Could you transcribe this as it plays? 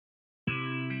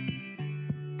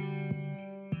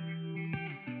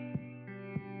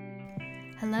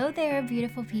Hello there,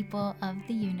 beautiful people of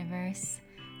the universe.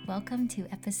 Welcome to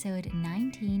episode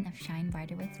 19 of Shine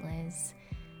Brighter with Liz.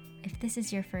 If this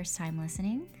is your first time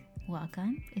listening,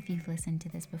 welcome. If you've listened to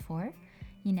this before,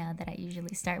 you know that I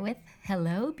usually start with,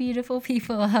 hello, beautiful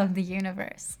people of the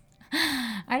universe.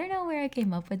 I don't know where I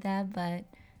came up with that, but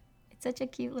it's such a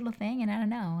cute little thing, and I don't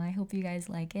know. I hope you guys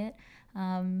like it.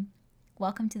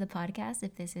 Welcome to the podcast.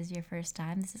 If this is your first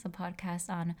time, this is a podcast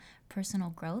on personal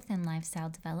growth and lifestyle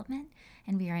development,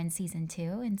 and we are in season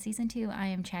 2. In season 2, I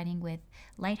am chatting with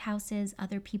lighthouses,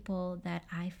 other people that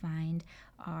I find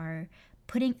are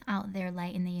putting out their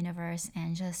light in the universe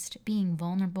and just being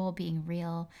vulnerable, being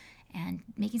real, and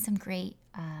making some great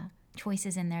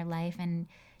choices in their life, and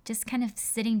just kind of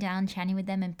sitting down, chatting with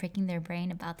them and pricking their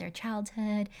brain about their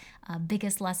childhood,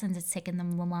 biggest lessons it's taken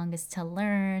them the longest to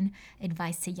learn,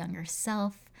 advice to younger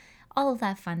self, all of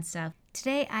that fun stuff.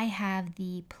 Today, I have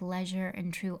the pleasure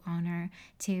and true honor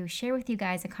to share with you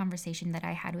guys a conversation that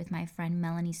I had with my friend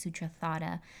Melanie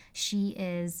Sutrathada. She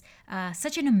is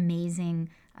such an amazing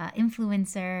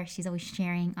influencer. She's always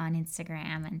sharing on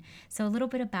Instagram. And so a little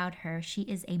bit about her. She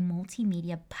is a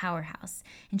multimedia powerhouse,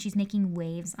 and she's making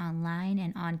waves online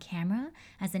and on camera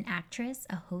as an actress,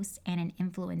 a host, and an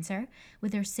influencer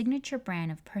with her signature brand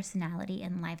of personality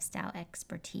and lifestyle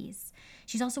expertise.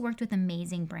 She's also worked with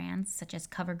amazing brands such as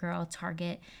CoverGirl,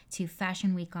 Target, to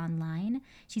Fashion Week Online.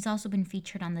 She's also been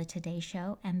featured on The Today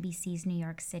Show, NBC's New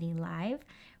York City Live,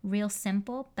 Real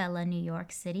Simple, Bella, New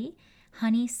York City,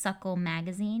 Honeysuckle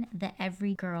Magazine, The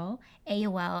Every Girl,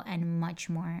 AOL, and much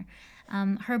more.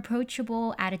 Her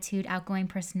approachable attitude, outgoing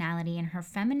personality, and her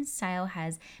feminine style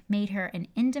has made her an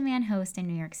in-demand host in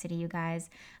New York City, you guys.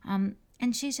 And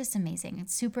she's just amazing.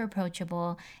 It's super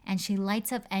approachable, and she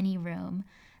lights up any room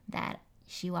that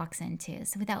she walks into.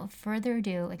 So without further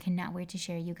ado, I cannot wait to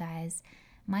share you guys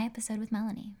my episode with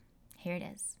Melanie. Here it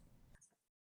is.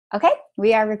 Okay,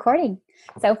 we are recording.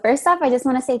 So first off, I just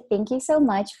want to say thank you so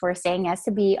much for saying yes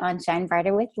to be on Shine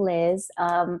Brighter with Liz.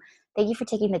 Thank you for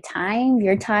taking the time,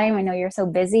 your time. I know you're so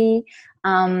busy.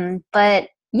 But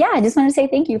yeah, I just want to say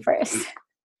thank you first.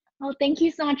 Well, thank you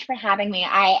so much for having me.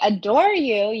 I adore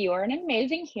you. You are an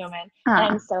amazing human. And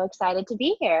I'm so excited to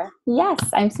be here. Yes,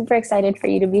 I'm super excited for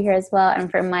you to be here as well, and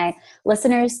for my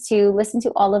listeners to listen to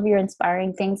all of your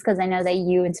inspiring things, because I know that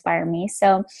you inspire me.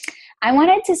 So I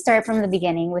wanted to start from the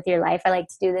beginning with your life. I like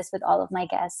to do this with all of my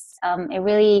guests. It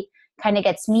really kind of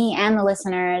gets me and the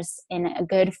listeners in a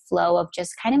good flow of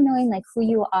just kind of knowing like who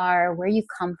you are, where you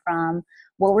come from,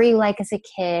 what were you like as a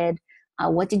kid,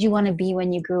 what did you want to be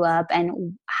when you grew up,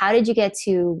 and how did you get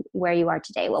to where you are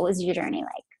today? What was your journey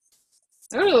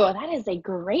like? Ooh, that is a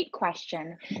great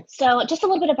question. So just a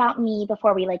little bit about me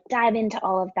before we dive into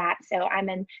all of that. So I'm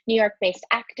a New York-based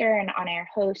actor and on-air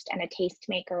host and a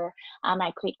tastemaker.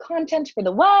 I create content for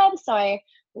the web, so I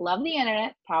love the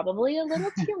internet, probably a little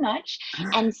too much.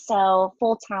 And so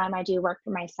full-time, I do work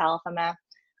for myself. I'm a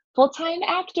full-time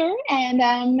actor,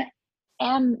 and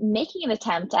am making an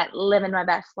attempt at living my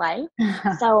best life.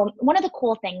 So one of the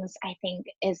cool things I think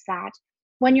is that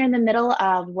when you're in the middle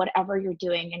of whatever you're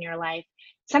doing in your life,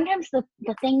 sometimes the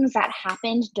things that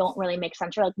happened don't really make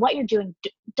sense, or what you're doing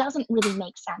doesn't really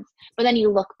make sense. But then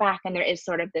you look back and there is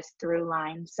sort of this through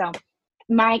line. So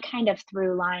my kind of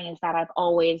through line is that I've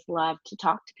always loved to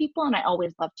talk to people, and I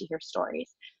always love to hear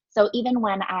stories. So even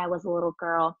when I was a little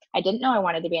girl, I didn't know I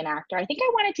wanted to be an actor. I think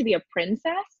I wanted to be a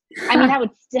princess. I mean,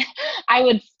 I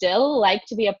would still like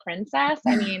to be a princess.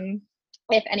 I mean,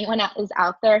 if anyone is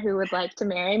out there who would like to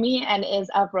marry me and is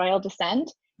of royal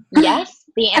descent, yes,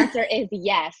 the answer is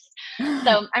yes.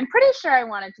 So I'm pretty sure I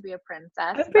wanted to be a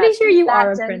princess. I'm pretty sure you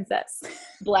are a princess.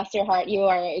 Bless your heart. You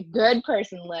are a good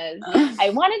person, Liz. I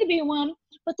wanted to be one,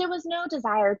 but there was no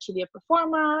desire to be a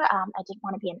performer. I didn't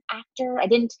want to be an actor. I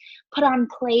didn't put on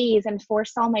plays and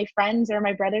force all my friends or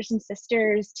my brothers and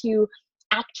sisters to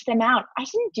act them out. I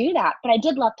didn't do that, but I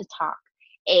did love to talk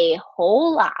a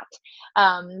whole lot.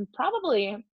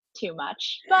 Probably too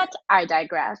much, but I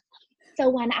digress. So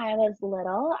when I was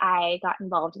little, I got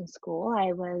involved in school.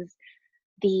 I was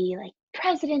the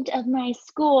president of my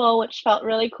school, which felt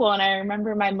really cool. And I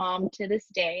remember my mom to this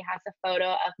day has a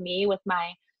photo of me with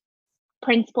my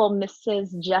principal,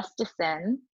 Mrs.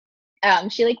 Justison.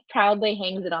 She proudly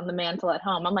hangs it on the mantle at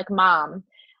home. I'm like, Mom,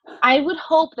 I would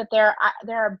hope that there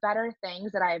are better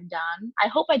things that I've done. I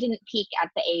hope I didn't peak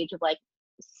at the age of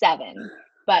 7,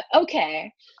 but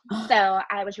okay. So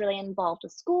I was really involved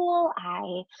with school.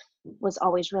 I was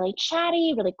always really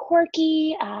chatty, really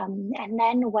quirky. And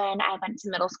then when I went to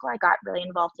middle school, I got really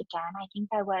involved again. I think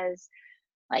I was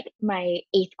my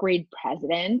 8th grade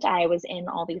president. I was in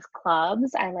all these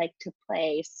clubs. I like to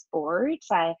play sports.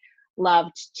 I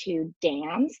loved to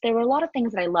dance. There were a lot of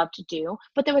things that I loved to do,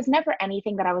 but there was never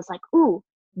anything that I was like, ooh,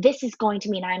 this is going to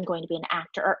mean I'm going to be an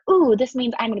actor, or ooh, this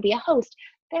means I'm going to be a host.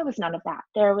 There was none of that.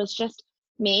 There was just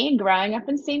me growing up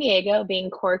in San Diego, being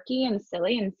quirky and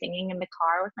silly and singing in the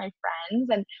car with my friends,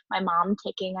 and my mom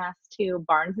taking us to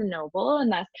Barnes and Noble.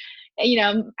 And us,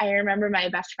 I remember my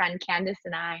best friend Candace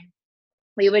and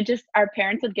we would just, our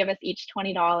parents would give us each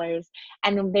 $20,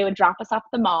 and then they would drop us off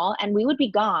at the mall, and we would be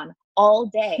gone all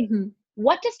day.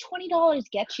 What does $20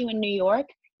 get you in New York?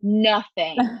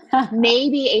 Nothing.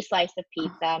 Maybe a slice of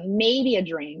pizza, maybe a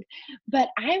drink. But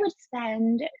I would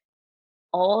spend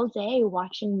all day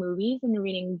watching movies and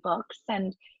reading books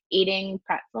and eating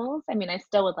pretzels. I mean, I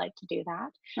still would like to do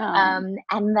that.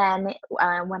 And then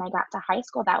when I got to high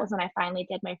school, that was when I finally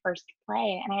did my first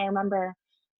play. And I remember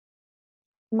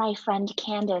my friend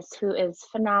Candace, who is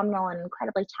phenomenal and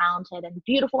incredibly talented and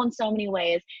beautiful in so many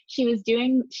ways, she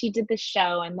did this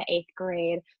show in the 8th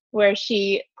grade where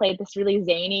she played this really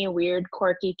zany, weird,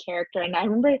 quirky character. And I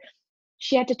remember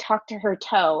she had to talk to her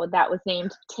toe that was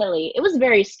named Tilly. It was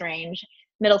very strange.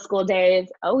 Middle school days.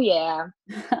 Oh, yeah.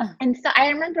 And so I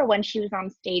remember when she was on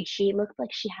stage, she looked like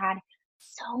she had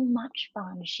so much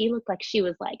fun. She looked like she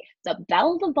was like the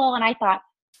belle of the ball. And I thought,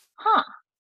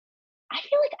 I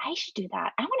feel like I should do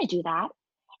that. I want to do that.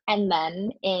 And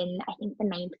then in, I think, the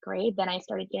 9th grade, then I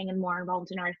started getting more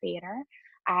involved in our theater.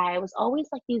 I was always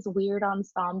like these weird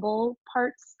ensemble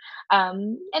parts.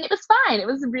 And it was fine. It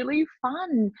was really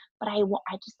fun. But I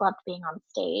just loved being on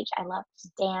stage. I loved to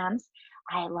dance.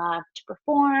 I loved to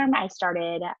perform. I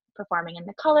started performing in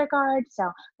the color guard.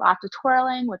 So lots of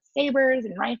twirling with sabers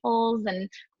and rifles and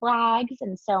flags.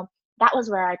 And so that was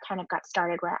where I kind of got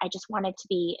started, where I just wanted to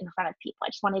be in front of people. I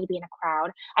just wanted to be in a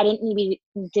crowd. I didn't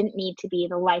need to be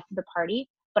the life of the party,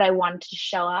 but I wanted to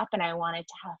show up and I wanted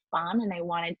to have fun and I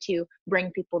wanted to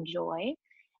bring people joy.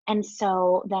 And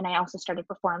so then I also started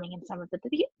performing in some of the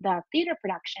theater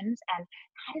productions and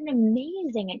had an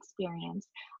amazing experience.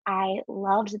 I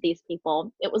loved these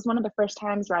people. It was one of the first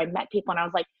times where I met people and I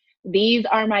was like, these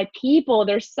are my people.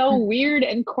 They're so weird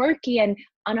and quirky and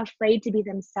unafraid to be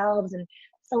themselves and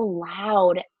so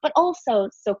loud, but also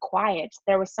so quiet.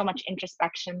 There was so much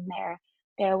introspection there.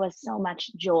 There was so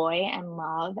much joy and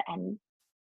love and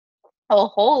a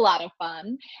whole lot of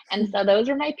fun. And so those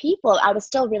are my people. I was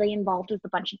still really involved with a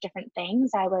bunch of different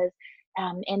things. I was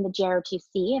in the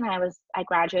JROTC and I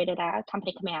graduated a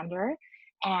company commander.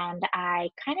 And I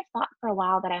kind of thought for a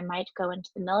while that I might go into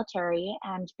the military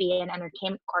and be an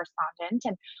entertainment correspondent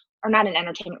or not an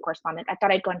entertainment correspondent. I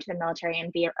thought I'd go into the military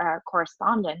and be a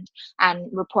correspondent and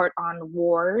report on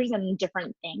wars and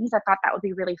different things. I thought that would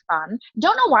be really fun.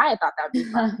 Don't know why I thought that would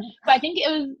be fun, but I think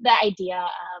it was the idea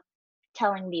of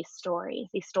telling these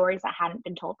stories that hadn't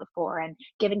been told before and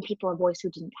giving people a voice who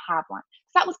didn't have one.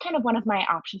 So that was kind of one of my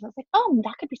options. I was like, oh,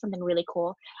 that could be something really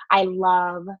cool. I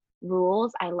love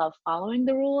rules. I love following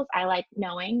the rules. I like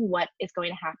knowing what is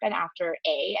going to happen after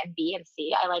A and B and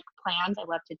C. I like plans. I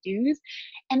love to-dos.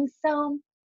 And so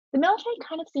the military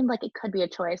kind of seemed like it could be a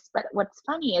choice. But what's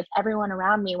funny is everyone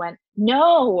around me went,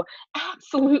 no,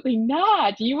 absolutely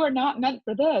not. You are not meant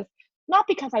for this. Not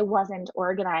because I wasn't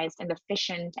organized and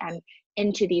efficient and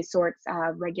into these sorts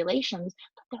of regulations,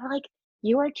 but they were like,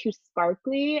 you are too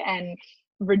sparkly and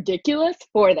ridiculous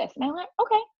for this. And I went,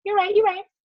 okay, you're right.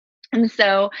 And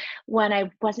so when I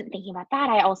wasn't thinking about that,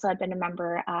 I also had been a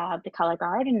member of the color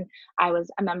guard and I was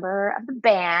a member of the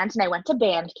band and I went to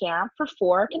band camp for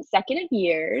 4 consecutive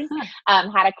years.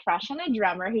 Had a crush on a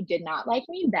drummer who did not like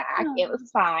me back. It was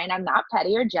fine. I'm not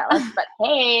petty or jealous, but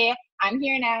hey, I'm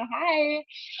here now. Hi.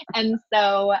 And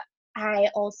so I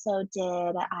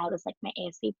was like my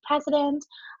ASB president.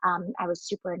 I was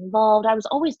super involved. I was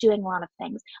always doing a lot of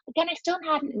things. Again, I still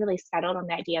hadn't really settled on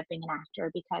the idea of being an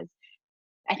actor because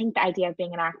I think the idea of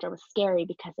being an actor was scary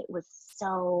because it was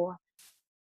so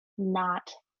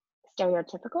not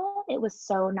stereotypical. It was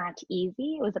so not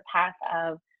easy. It was a path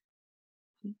of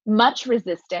much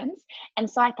resistance. And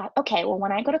so I thought, okay, well,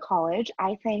 when I go to college,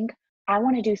 I think I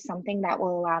want to do something that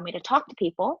will allow me to talk to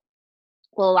people,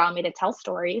 will allow me to tell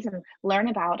stories and learn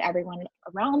about everyone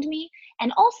around me.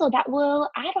 And also that will,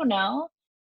 I don't know,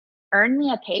 earn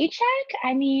me a paycheck.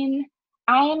 I mean,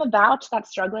 I am about that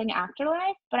struggling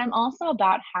afterlife, but I'm also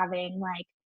about having like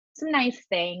some nice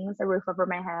things, a roof over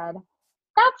my head.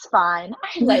 That's fine.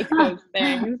 I like those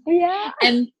things. Yeah.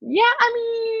 And yeah,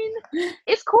 I mean,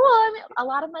 it's cool. I mean, a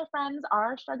lot of my friends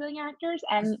are struggling actors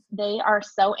and they are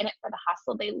so in it for the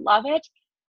hustle. They love it.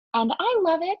 And I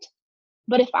love it.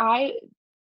 But if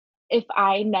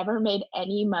I never made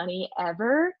any money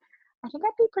ever, I think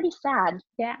I'd be pretty sad.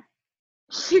 Yeah.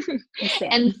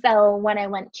 And so when I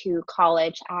went to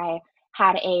college, I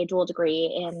had a dual degree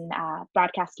in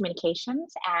broadcast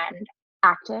communications and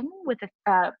acting with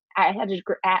I had a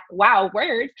degree wow,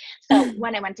 words. So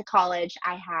when I went to college,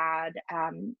 I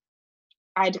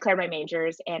declared my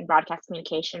majors in broadcast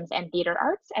communications and theater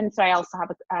arts, and so I also have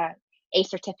a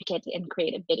certificate in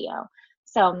creative video.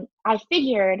 So I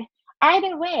figured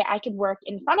either way, I could work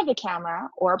in front of the camera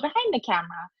or behind the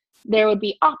camera. There would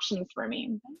be options for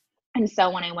me. And so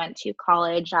when I went to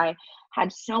college, I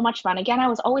had so much fun. Again, I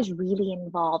was always really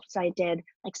involved. So I did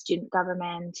like student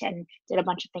government and did a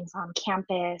bunch of things on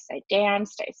campus. I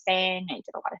danced, I sang, I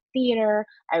did a lot of theater.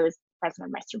 I was president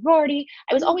of my sorority.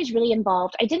 I was always really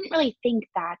involved. I didn't really think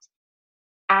that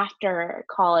after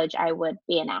college I would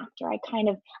be an actor.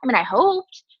 I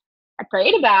hoped, I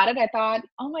prayed about it. I thought,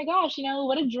 oh my gosh,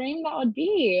 what a dream that would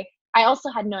be. I also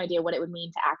had no idea what it would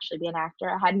mean to actually be an actor.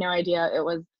 I had no idea it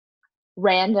was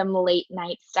random late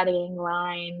night studying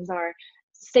lines or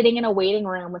sitting in a waiting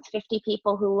room with 50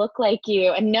 people who look like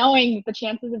you and knowing that the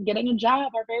chances of getting a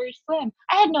job are very slim.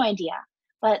 I had no idea,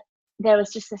 but there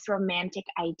was just this romantic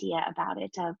idea about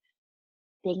it of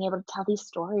being able to tell these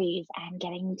stories and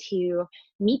getting to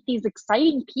meet these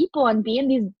exciting people and be in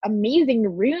these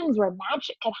amazing rooms where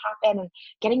magic could happen and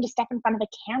getting to step in front of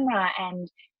a camera and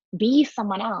be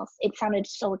someone else. It sounded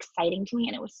so exciting to me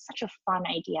and it was such a fun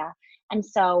idea. And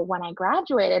so when I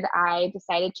graduated, I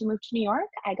decided to move to New York.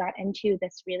 I got into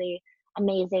this really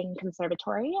amazing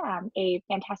conservatory, a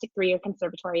fantastic 3-year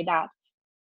conservatory that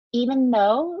even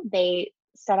though they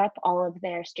set up all of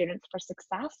their students for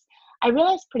success, I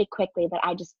realized pretty quickly that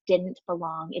I just didn't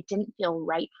belong. It didn't feel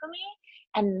right for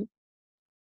me.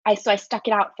 And so I stuck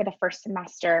it out for the first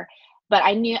semester, but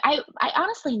I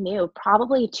honestly knew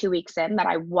probably 2 weeks in that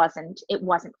it wasn't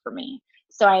for me.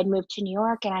 So I had moved to New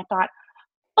York and I thought,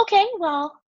 okay,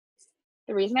 well,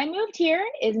 the reason I moved here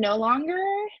is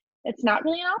it's not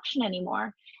really an option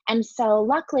anymore. And so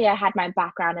luckily I had my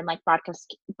background in like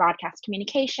broadcast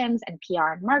communications and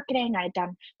PR and marketing. I had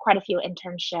done quite a few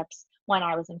internships when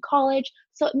I was in college.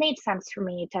 So it made sense for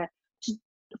me to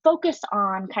focus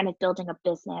on kind of building a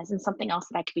business and something else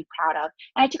that I could be proud of.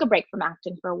 And I took a break from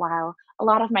acting for a while. A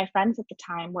lot of my friends at the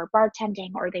time were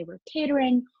bartending or they were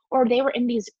catering or they were in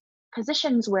these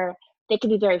positions where they could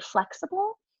be very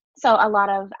flexible. So a lot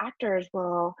of actors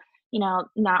will,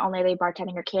 not only are they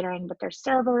bartending or catering, but they're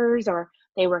servers or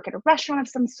they work at a restaurant of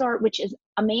some sort, which is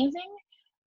amazing.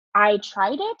 I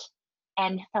tried it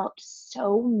and felt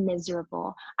so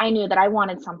miserable. I knew that I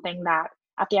wanted something that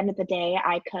at the end of the day,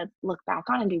 I could look back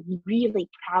on and be really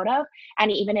proud of. And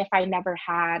even if I never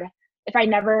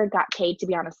got paid to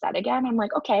be on a set again, I'm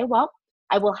like, okay, well,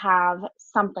 I will have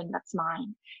something that's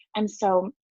mine. And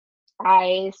so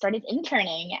I started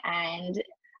interning and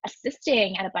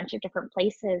assisting at a bunch of different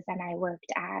places. And I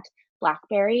worked at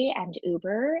BlackBerry and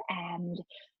Uber and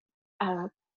a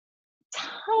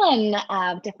ton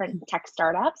of different tech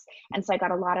startups. And so I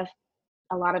got a lot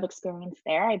of experience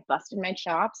there. I busted my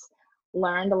chops,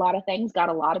 learned a lot of things, got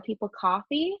a lot of people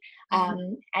coffee,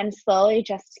 and slowly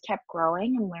just kept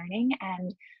growing and learning.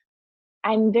 And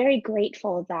I'm very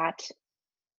grateful that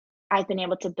I've been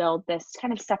able to build this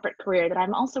kind of separate career that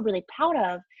I'm also really proud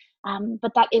of.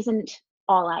 But that isn't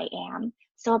all I am.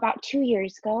 So about 2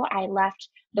 years ago, I left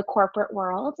the corporate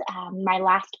world. My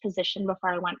last position before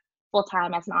I went full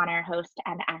time as an on-air host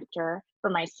and actor for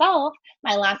myself,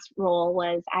 my last role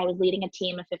was I was leading a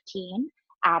team of 15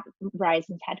 at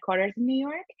Verizon's headquarters in New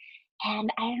York.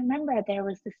 And I remember there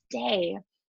was this day,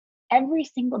 every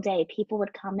single day, people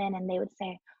would come in and they would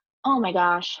say, oh my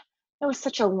gosh, it was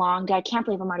such a long day. I can't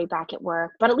believe I'm already back at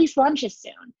work, but at least lunch is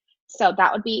soon. So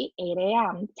that would be 8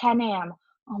 a.m., 10 a.m.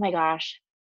 Oh my gosh,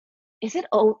 is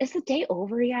the day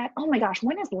over yet? Oh my gosh,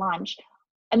 when is lunch?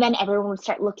 And then everyone would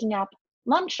start looking up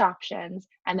lunch options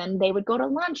and then they would go to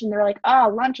lunch and they're like,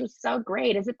 oh, lunch was so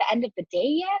great. Is it the end of the day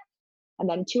yet? And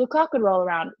then 2 o'clock would roll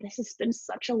around. This has been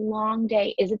such a long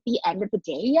day. Is it the end of the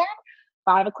day yet?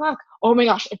 5 o'clock. Oh my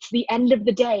gosh, it's the end of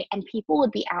the day. And people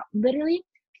would be out literally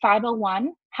 5:01,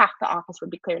 half the office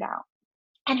would be cleared out.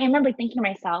 And I remember thinking to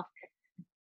myself,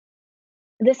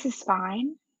 this is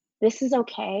fine. This is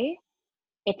okay.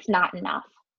 It's not enough.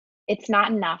 It's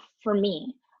not enough for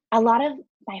me. A lot of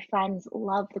my friends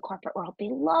love the corporate world. They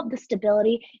love the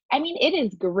stability. I mean, it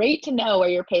is great to know where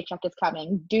your paycheck is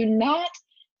coming. Do not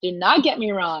get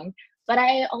me wrong. But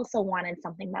I also wanted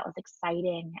something that was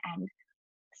exciting and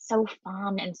so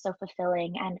fun and so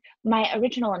fulfilling. And my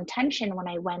original intention when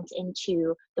I went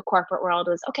into the corporate world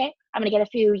was, okay, I'm going to get a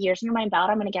few years under my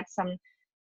belt. I'm going to get some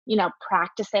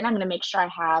practice in. I'm going to make sure I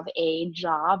have a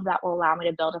job that will allow me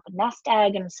to build up a nest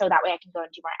egg. And so that way I can go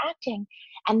and do more acting.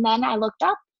 And then I looked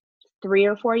up 3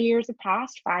 or 4 years have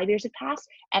passed, 5 years have passed,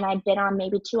 and I've been on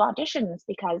maybe 2 auditions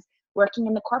because working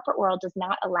in the corporate world does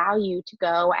not allow you to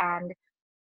go and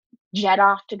jet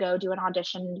off to go do an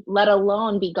audition, let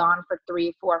alone be gone for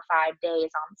 3, 4, 5 days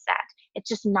on set. It's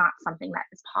just not something that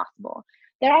is possible.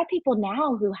 There are people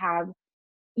now who have,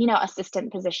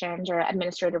 assistant positions or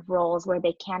administrative roles where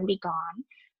they can be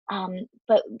gone.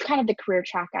 But kind of the career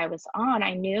track I was on,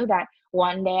 I knew that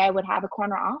one day I would have a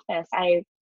corner office. I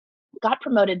got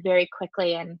promoted very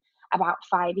quickly in about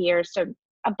 5 years to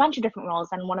a bunch of different roles.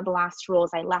 And one of the last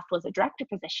roles I left was a director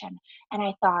position. And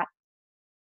I thought,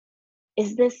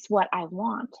 is this what I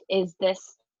want? Is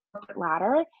this corporate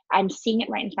ladder? I'm seeing it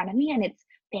right in front of me and it's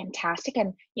fantastic.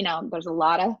 And there's a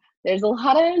lot of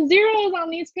zeros on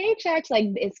these paychecks.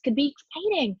 Like this could be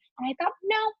exciting. And I thought,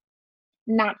 no,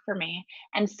 not for me.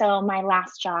 And so my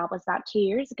last job was about 2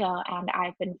 years ago, and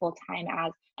I've been full time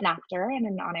as an actor and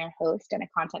an on air host and a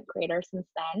content creator since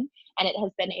then. And it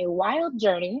has been a wild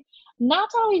journey, not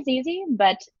always easy,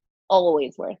 but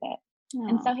always worth it.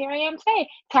 And so here I am today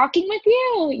talking with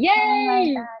you. Yay! Oh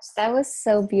my gosh, that was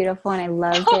so beautiful and I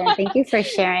loved it. And thank you for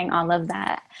sharing all of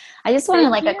that. I just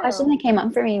wanted a question that came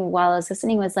up for me while I was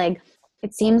listening was like,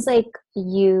 it seems like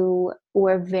you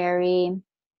were very,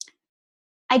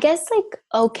 I guess, like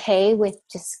okay with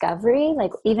discovery.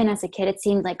 Like even as a kid, it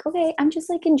seemed like, okay, I'm just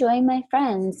like enjoying my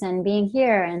friends and being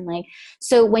here. And like,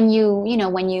 so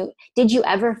did you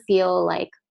ever feel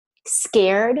like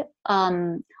scared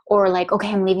or like, okay,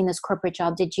 I'm leaving this corporate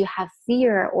job? Did you have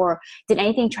fear or did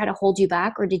anything try to hold you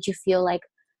back? Or did you feel like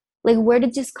where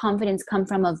did this confidence come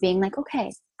from of being like,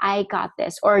 okay, I got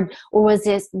this? Or was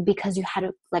this because you had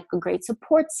a great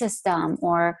support system?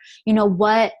 Or,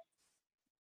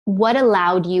 what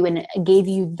allowed you and gave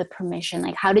you the permission?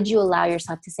 Like, how did you allow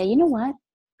yourself to say, you know what,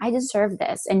 I deserve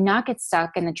this and not get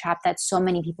stuck in the trap that so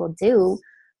many people do?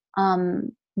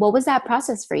 What was that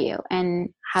process for you? And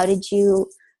how did you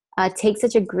take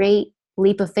such a great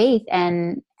leap of faith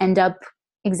and end up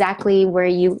exactly where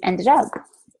you ended up?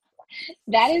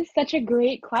 That is such a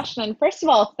great question. First of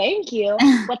all, thank you.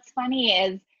 What's funny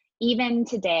is even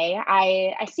today,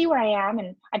 I see where I am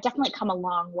and I've definitely come a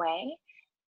long way.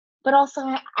 But also,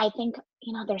 I think,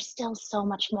 there's still so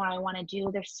much more I want to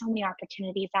do. There's so many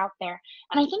opportunities out there.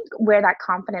 And I think where that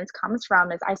confidence comes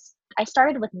from is I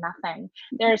started with nothing.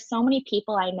 There are so many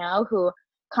people I know who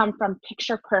come from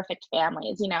picture perfect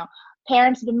families.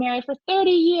 Parents have been married for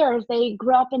 30 years. They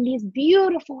grew up in these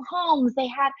beautiful homes. They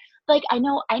had, I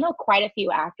know quite a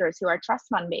few actors who are trust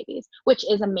fund babies, which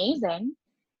is amazing.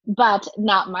 But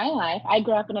not my life. I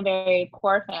grew up in a very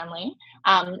poor family,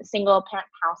 single parent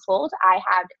household. I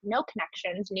had no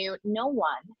connections, knew no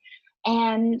one.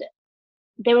 And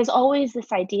there was always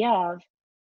this idea of,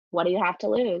 what do you have to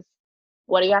lose?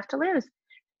 What do you have to lose?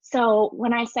 So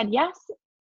when I said yes,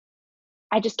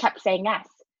 I just kept saying yes,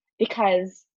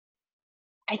 because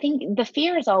I think the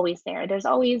fear is always there. There's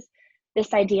always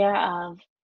this idea of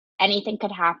anything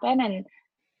could happen and,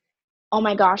 oh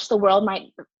my gosh, the world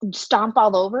might stomp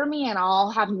all over me and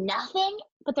I'll have nothing.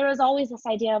 But there was always this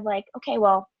idea of like, okay,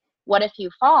 well, what if you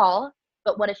fall?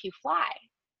 But what if you fly?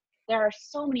 There are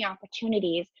so many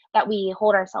opportunities that we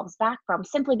hold ourselves back from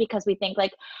simply because we think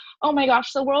like, oh my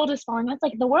gosh, the world is falling. It's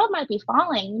like the world might be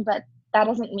falling, but that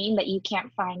doesn't mean that you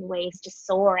can't find ways to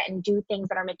soar and do things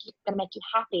that are going to make you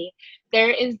happy.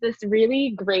 There's this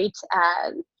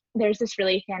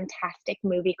really fantastic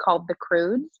movie called The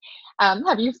Croods.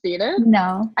 Have you seen it?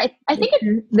 No. I think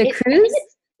it's The Croods?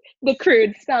 The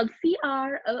Croods, spelled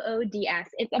Croods.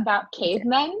 It's about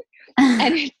cavemen,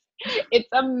 and it's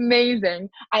amazing.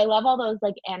 I love all those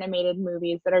animated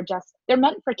movies that are they're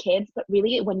meant for kids, but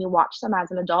really when you watch them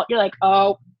as an adult, you're like,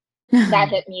 oh, that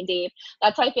hit me deep.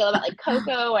 That's how I feel about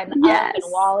Coco and Yes. and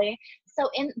WALL-E. So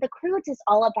in The Croods is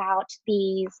all about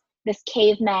this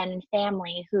caveman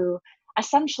family who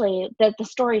essentially the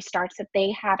story starts that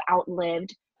they have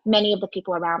outlived many of the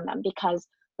people around them because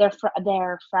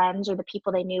their friends or the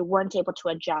people they knew weren't able to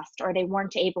adjust, or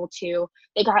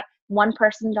one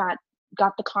person got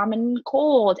the common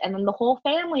cold and then the whole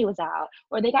family was out,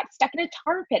 or they got stuck in a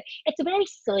tar pit. It's a very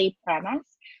silly premise.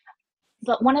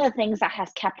 But one of the things that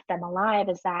has kept them alive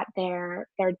is that their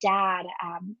dad,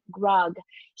 Grug,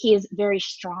 he is very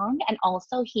strong, and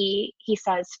also he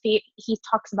says he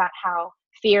talks about how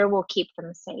fear will keep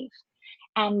them safe.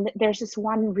 And there's this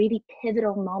one really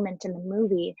pivotal moment in the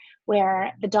movie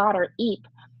where the daughter Eep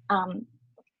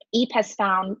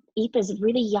is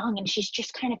really young and she's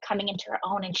just kind of coming into her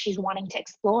own, and she's wanting to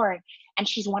explore and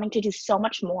she's wanting to do so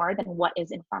much more than what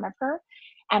is in front of her.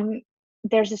 And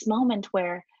there's this moment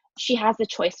where she has the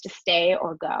choice to stay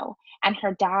or go. And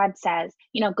her dad says,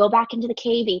 go back into the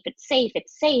cave, Eep, it's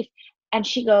safe. And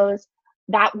she goes,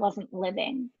 that wasn't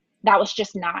living. That was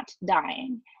just not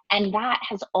dying. And that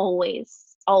has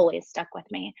always, always stuck with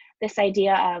me. This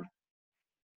idea of,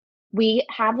 we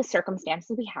have the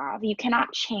circumstances we have. You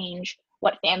cannot change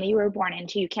what family you were born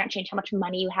into. You can't change how much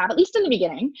money you have, at least in the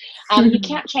beginning. You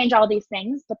can't change all these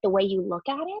things, but the way you look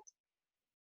at it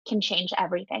can change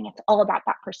everything. It's all about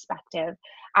that perspective.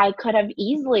 I could have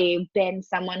easily been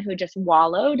someone who just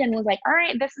wallowed and was like, all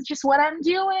right, this is just what I'm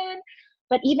doing.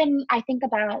 But even I think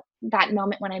about that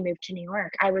moment when I moved to New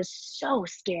York, I was so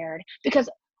scared because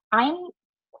I'm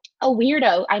a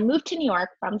weirdo. I moved to New York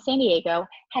from San Diego,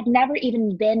 had never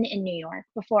even been in New York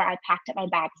before I packed up my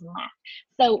bags and left.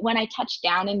 So when I touched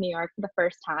down in New York for the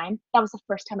first time, that was the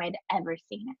first time I'd ever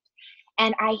seen it.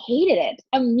 And I hated it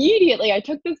immediately. I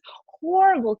took this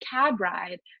horrible cab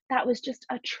ride that was just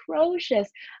atrocious.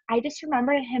 I just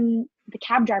remember the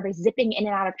cab driver, zipping in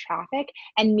and out of traffic,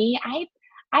 and me, I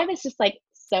was just like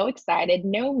so excited,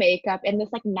 no makeup, in this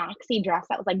like maxi dress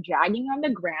that was like dragging on the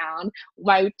ground,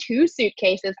 my 2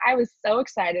 suitcases. I was so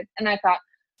excited, and I thought,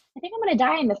 I think I'm gonna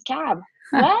die in this cab.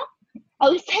 Well,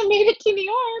 at least I made it to New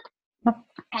York.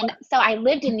 And so I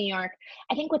lived in New York.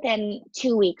 I think within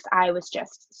 2 weeks, I was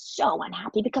just so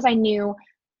unhappy because I knew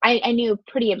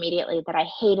pretty immediately that I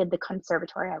hated the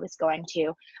conservatory I was going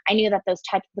to. I knew that those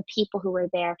types of the people who were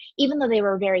there, even though they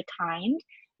were very kind,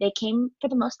 they came for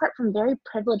the most part from very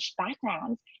privileged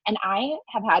backgrounds. And I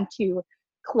have had to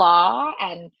claw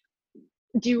and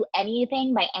do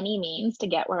anything by any means to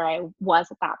get where I was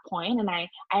at that point. And I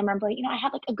remember, I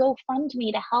had like a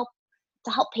GoFundMe to help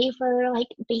pay for like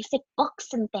basic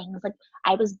books and things. Like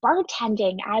I was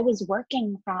bartending, I was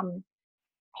working from,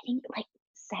 I think like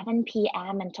 7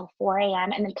 p.m. until 4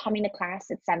 a.m. and then coming to class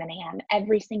at 7 a.m.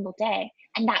 every single day.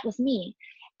 And that was me.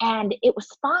 And it was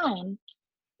fine.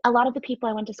 A lot of the people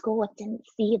I went to school with didn't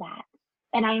see that.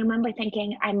 And I remember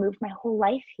thinking, I moved my whole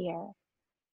life here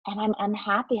and I'm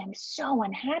unhappy. I'm so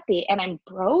unhappy and I'm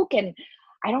broke and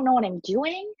I don't know what I'm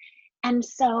doing. And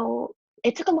so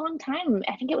it took a long time.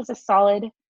 I think it was a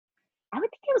solid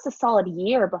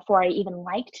year before I even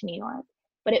liked New York.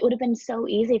 But it would have been so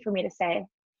easy for me to say,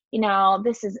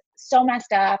 this is so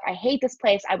messed up. I hate this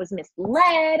place. I was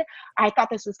misled. I thought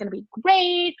this was going to be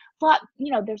great. But,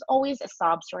 there's always a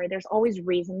sob story. There's always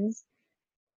reasons.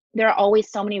 There are always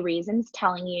so many reasons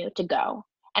telling you to go.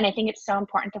 And I think it's so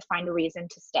important to find a reason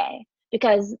to stay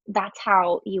because that's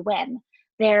how you win.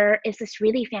 There is this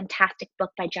really fantastic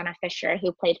book by Jenna Fisher,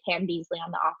 who played Pam Beesly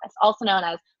on The Office, also known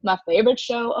as my favorite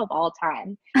show of all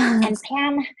time. And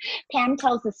Pam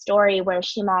tells the story where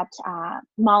she met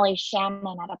Molly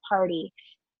Shannon at a party.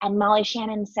 And Molly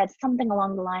Shannon said something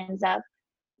along the lines of,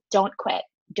 don't quit.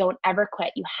 Don't ever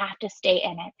quit. You have to stay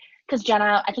in it. Because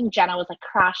I think Jenna was like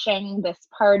crashing this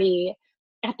party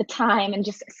at the time and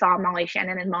just saw Molly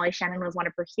Shannon. And Molly Shannon was one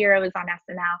of her heroes on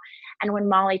SNL. And when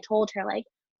Molly told her, like,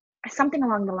 something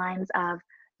along the lines of,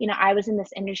 I was in this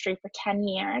industry for 10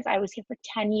 years. I was here for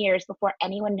 10 years before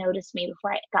anyone noticed me,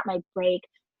 before I got my break,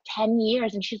 10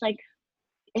 years. And she's like,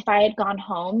 if I had gone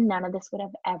home, none of this would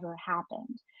have ever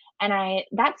happened. And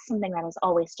that's something that has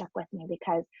always stuck with me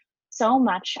because so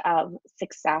much of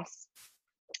success,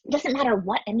 doesn't matter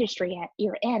what industry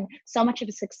you're in, so much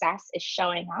of success is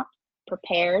showing up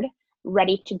prepared,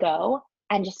 ready to go,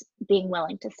 and just being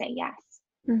willing to say yes.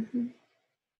 Mm-hmm.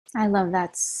 I love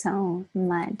that so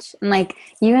much. And like,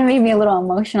 you even made me a little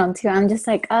emotional too. I'm just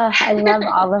like, oh, I love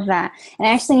all of that. And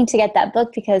I actually need to get that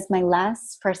book because my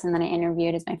last person that I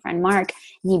interviewed is my friend Mark,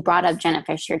 and he brought up Jenna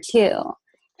Fisher too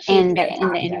in the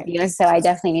interview. So I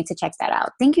definitely need to check that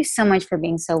out. Thank you so much for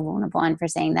being so vulnerable and for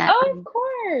saying that. Oh, of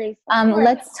course.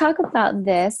 Let's talk about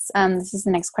this. This is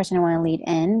the next question I want to lead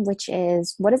in, which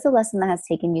is, what is the lesson that has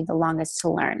taken you the longest to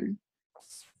learn?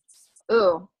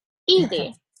 Ooh,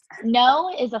 easy.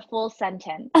 No is a full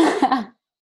sentence.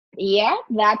 Yeah,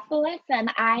 that's the lesson.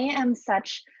 I'm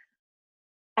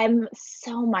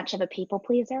so much of a people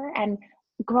pleaser. And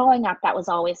growing up, that was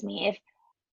always me.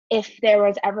 If there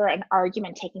was ever an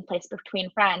argument taking place between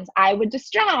friends, I would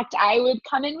distract. I would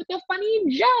come in with a funny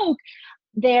joke.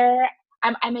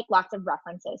 I make lots of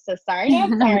references, so sorry,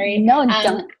 not sorry. No,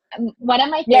 don't. One of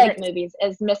my favorite movies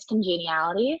is Miss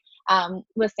Congeniality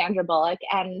with Sandra Bullock.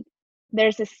 And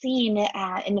there's a scene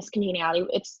in Miss Congeniality.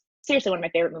 It's seriously one of my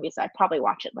favorite movies, so I probably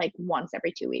watch it like once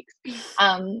every 2 weeks.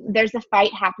 There's a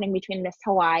fight happening between Miss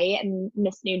Hawaii and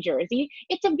Miss New Jersey.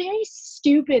 It's a very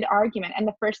stupid argument. And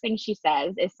the first thing she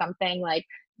says is something like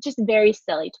just very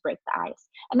silly to break the ice.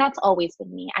 And that's always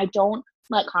been me. I don't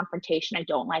like confrontation. I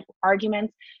don't like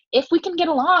arguments. If we can get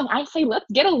along, I say, let's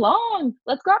get along.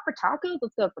 Let's go out for tacos.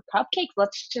 Let's go for cupcakes.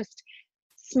 Let's just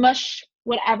smush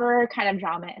whatever kind of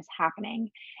drama is happening.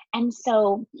 And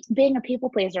so being a people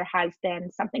pleaser has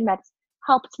been something that's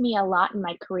helped me a lot in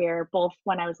my career, both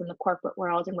when I was in the corporate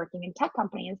world and working in tech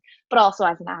companies, but also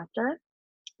as an actor.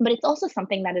 But it's also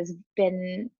something that has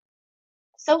been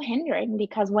so hindering,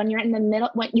 because when you're in the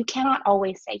middle, when you cannot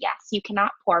always say yes, you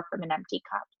cannot pour from an empty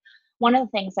cup. One of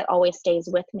the things that always stays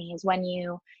with me is when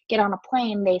you get on a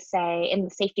plane, they say in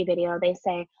the safety video, they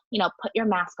say, put your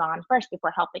mask on first before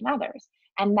helping others.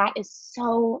 And that is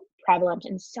so prevalent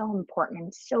and so important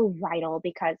and so vital,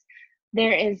 because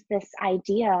there is this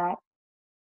idea,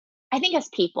 I think, as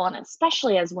people, and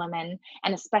especially as women,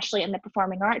 and especially in the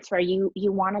performing arts, where you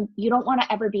don't want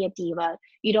to ever be a diva.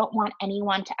 You don't want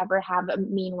anyone to ever have a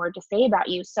mean word to say about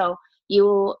you. So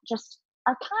you just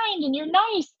are kind and you're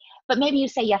nice, but maybe you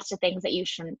say yes to things that you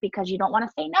shouldn't because you don't want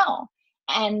to say no.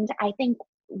 And I think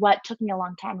what took me a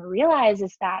long time to realize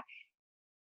is that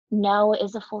no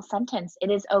is a full sentence.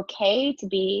 It is okay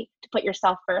to put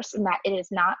yourself first, and that it is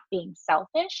not being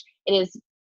selfish. It is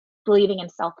believing in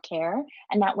self-care,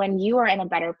 and that when you are in a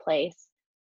better place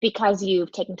because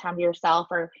you've taken time to yourself,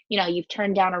 or you've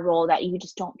turned down a role that you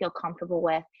just don't feel comfortable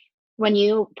with, when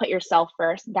you put yourself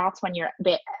first, that's when you're a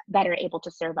bit better able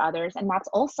to serve others. And that's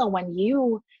also when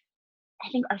you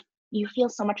feel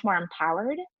so much more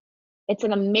empowered. It's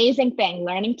an amazing thing,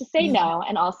 learning to say no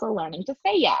and also learning to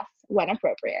say yes when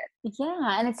appropriate.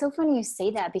 Yeah, and it's so funny you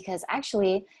say that, because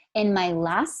actually in my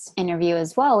last interview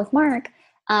as well with Mark,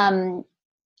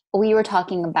 we were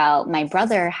talking about, my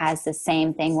brother has the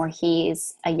same thing where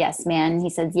he's a yes man. He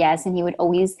says yes, and he would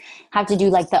always have to do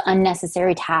like the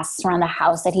unnecessary tasks around the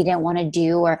house that he didn't want to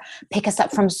do, or pick us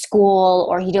up from school,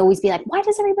 or he'd always be like, why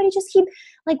does everybody just keep,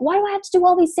 like, why do I have to do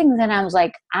all these things? And I was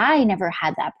like, I never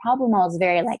had that problem. I was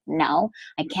very like, no,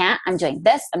 I can't. I'm doing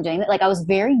this. I'm doing that. Like, I was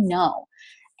very no.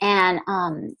 And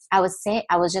I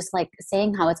was just like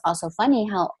saying how it's also funny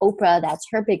how Oprah, that's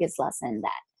her biggest lesson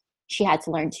that she had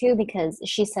to learn too, because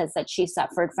she says that she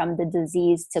suffered from the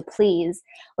disease to please,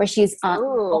 where she's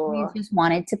always just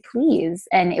wanted to please,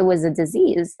 and it was a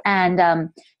disease. And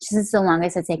she says the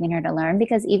longest it's taken her to learn,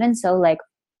 because even so, like,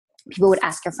 people would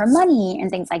ask her for money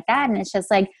and things like that, and it's just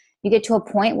like you get to a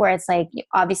point where it's like,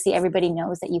 obviously everybody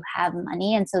knows that you have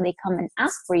money, and so they come and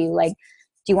ask for you, like,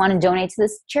 do you want to donate to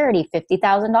this charity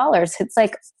 $50,000? It's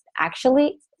like,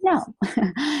 actually, no.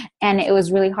 And it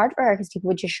was really hard for her, because people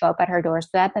would just show up at her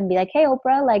doorstep and be like, hey,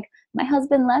 Oprah, like, my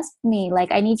husband left me,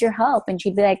 like, I need your help. And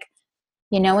she'd be like,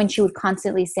 and she would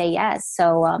constantly say yes.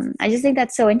 So I just think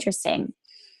that's so interesting.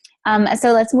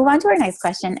 So let's move on to our next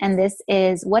question. And this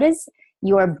is, what is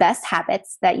your best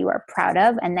habits that you are proud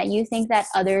of and that you think that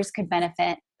others could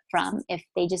benefit from if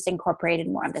they just incorporated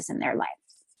more of this in their life?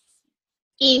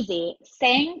 Easy.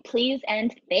 Saying please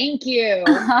and thank you.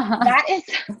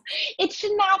 It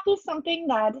should not be something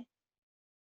that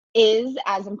is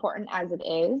as important as it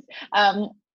is.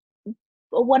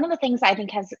 One of the things I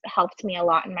think has helped me a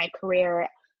lot in my career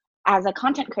as a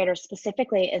content creator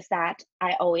specifically is that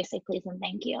I always say please and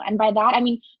thank you. And by that, I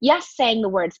mean, yes, saying the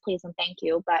words please and thank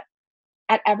you, but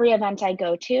at every event I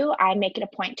go to, I make it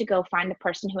a point to go find the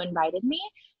person who invited me,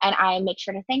 and I make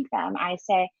sure to thank them. I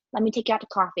say, let me take you out to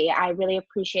coffee. I really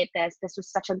appreciate this. This was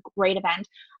such a great event.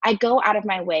 I go out of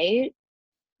my way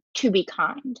to be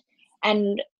kind.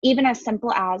 And even as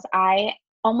simple as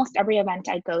almost every event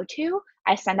I go to,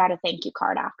 I send out a thank you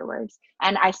card afterwards,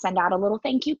 and I send out a little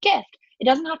thank you gift. It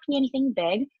doesn't have to be anything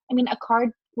big. I mean, a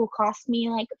card will cost me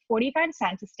like 45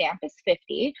 cents. A stamp is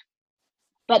 50.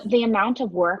 But the amount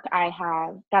of work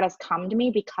that has come to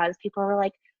me because people were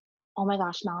like, oh my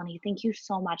gosh, Melanie, thank you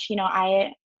so much.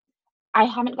 I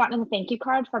haven't gotten a thank you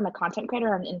card from a content creator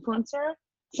or an influencer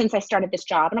since I started this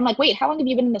job. And I'm like, wait, how long have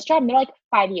you been in this job? And they're like,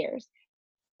 5 years.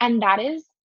 And that is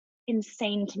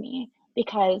insane to me,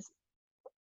 because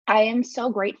I am so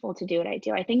grateful to do what I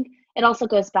do. I think it also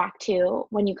goes back to,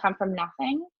 when you come from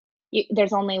nothing,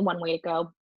 there's only one way to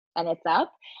go, and it's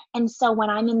up. And so when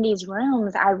I'm in these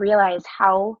rooms, I realize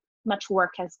how much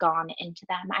work has gone into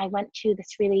them. I went to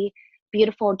this really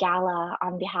beautiful gala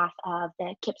on behalf of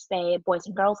the Kips Bay Boys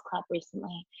and Girls Club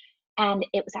recently, and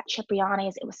it was at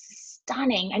Cipriani's. It was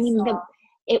stunning. I mean,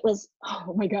 it was,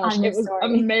 oh my gosh, it was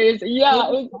amazing. Yeah,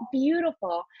 it was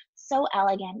beautiful, so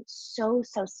elegant, so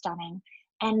stunning.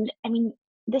 And I mean,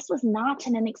 this was not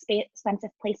an inexpensive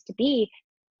place to be.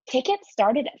 Tickets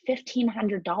started at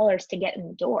 $1,500 to get in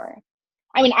the door.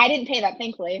 I mean, I didn't pay that,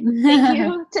 thankfully. Thank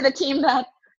you to the team that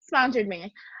sponsored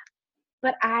me.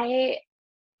 But I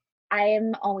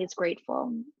am always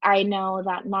grateful. I know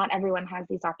that not everyone has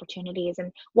these opportunities.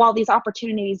 And while these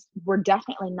opportunities were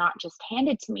definitely not just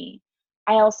handed to me,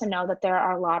 I also know that there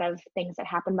are a lot of things that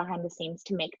happen behind the scenes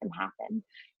to make them happen.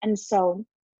 And so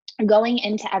going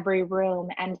into every room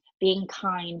and being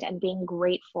kind and being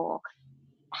grateful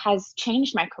has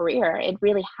changed my career. It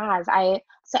really has.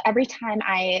 So every time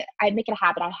I make it a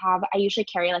habit, I usually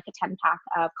carry like a 10 pack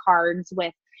of cards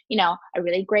with, a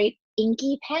really great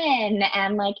inky pen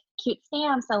and like cute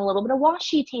stamps and a little bit of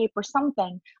washi tape or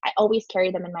something. I always carry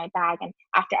them in my bag. And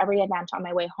after every event on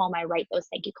my way home, I write those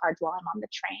thank you cards while I'm on the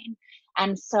train.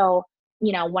 And so,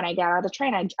 when I get out of the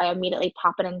train, I immediately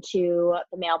pop it into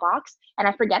the mailbox and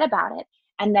I forget about it.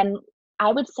 And then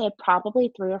I would say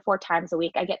probably 3 or 4 times a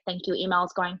week, I get thank you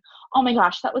emails going, oh my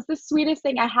gosh, that was the sweetest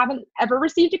thing. I haven't ever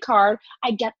received a card.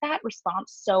 I get that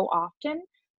response so often.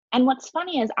 And what's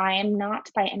funny is I am not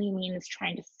by any means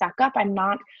trying to suck up. I'm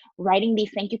not writing these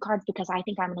thank you cards because I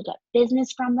think I'm going to get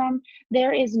business from them.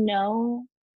 There's no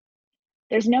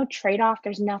trade-off.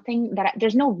 There's no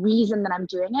reason that I'm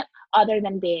doing it other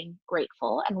than being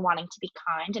grateful and wanting to be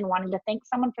kind and wanting to thank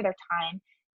someone for their time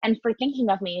and for thinking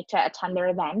of me to attend their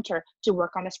event or to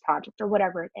work on this project or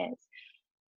whatever it is.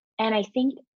 And I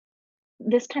think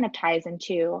this kind of ties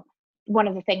into one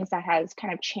of the things that has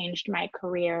kind of changed my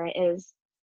career is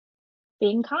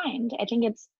being kind. I think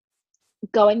it's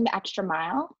going the extra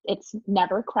mile. It's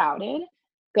never crowded.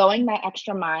 Going that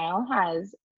extra mile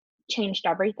has changed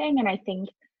everything. And I think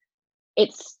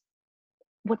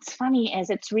what's funny is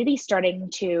it's really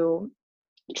starting to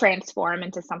transform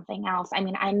into something else. I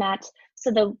mean,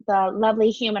 the lovely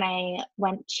human I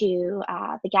went to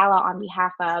the gala on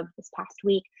behalf of this past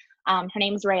week. Her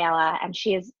name's Rayella, and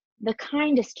she is the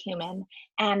kindest human.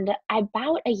 And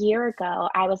about a year ago,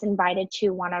 I was invited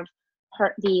to one of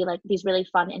these really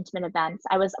fun, intimate events.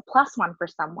 I was a plus one for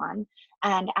someone,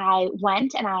 and I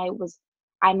went and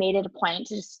I made it a point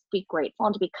to just be grateful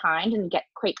and to be kind and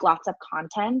create lots of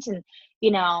content and,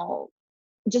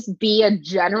 just be a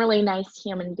generally nice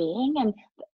human being. And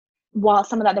while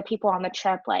some of the other people on the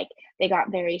trip, like they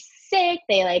got very sick,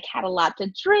 they like had a lot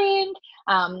to drink.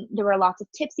 There were lots of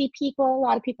tipsy people, a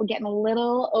lot of people getting a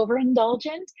little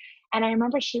overindulgent. And I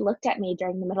remember she looked at me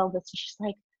during the middle of this and she's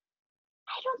like,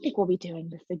 I don't think we'll be doing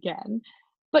this again.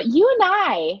 But you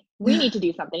and we need to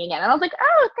do something again. And I was like,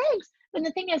 oh, thanks. But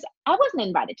the thing is, I wasn't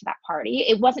invited to that party.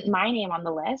 It wasn't my name on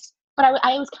the list, but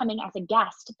I was coming as a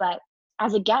guest. But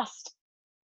as a guest,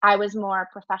 I was more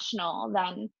professional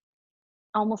than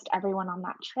almost everyone on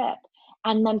that trip.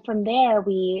 And then from there,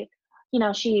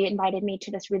 she invited me to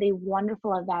this really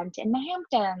wonderful event in the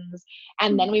Hamptons.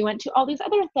 And then we went to all these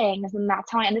other things. And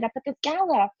that's how I ended up at this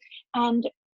gala. And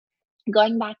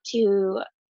going back to,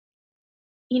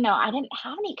 I didn't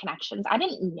have any connections. I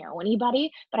didn't know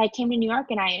anybody, but I came to New York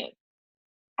and I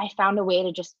found a way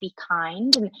to just be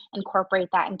kind and incorporate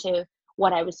that into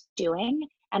what I was doing.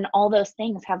 And all those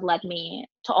things have led me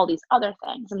to all these other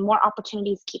things, and more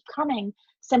opportunities keep coming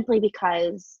simply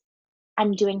because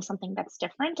I'm doing something that's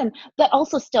different and that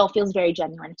also still feels very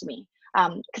genuine to me.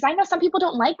 Because I know some people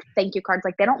don't like thank you cards.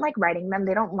 Like they don't like writing them.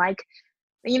 They don't like,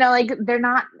 like they're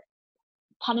not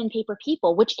pen and paper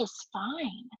people, which is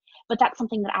fine. But that's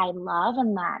something that I love,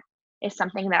 and that is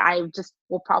something that I just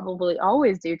will probably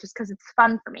always do just because it's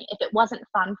fun for me. If it wasn't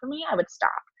fun for me, I would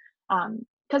stop.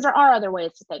 Because there are other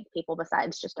ways to thank people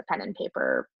besides just a pen and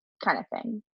paper kind of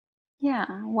thing. Yeah.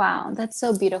 Wow. That's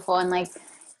so beautiful. And like,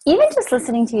 even just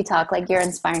listening to you talk, like you're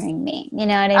inspiring me. You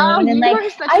know what I mean? And you like, are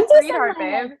such a sweetheart,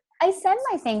 babe. I send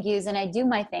my thank yous and I do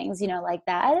my things, like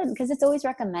that, because it's always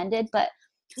recommended. But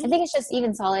I think it's just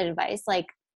even solid advice, like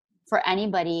for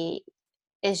anybody,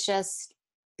 is just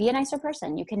be a nicer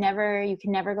person. You can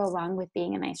never go wrong with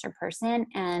being a nicer person.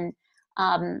 And,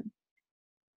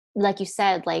 like you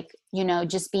said, like,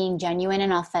 just being genuine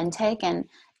and authentic and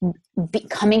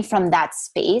coming from that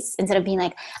space instead of being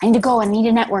like, I need to go, I need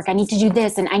to network, I need to do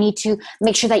this, and I need to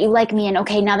make sure that you like me. And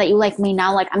okay, now that you like me,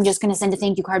 now like I'm just going to send a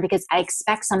thank you card because I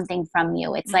expect something from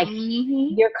you. It's like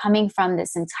you're coming from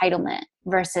this entitlement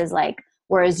versus like,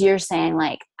 whereas you're saying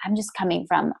like, I'm just coming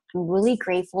from, I'm really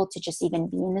grateful to just even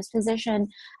be in this position.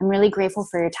 I'm really grateful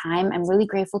for your time. I'm really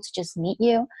grateful to just meet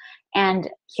you. And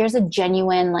here's a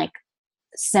genuine like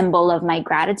symbol of my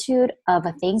gratitude of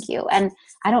a thank you. And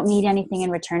I don't need anything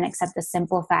in return except the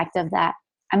simple fact of that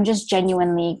I'm just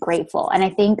genuinely grateful. And I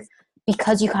think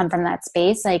because you come from that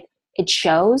space, like it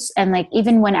shows. And like,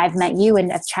 even when I've met you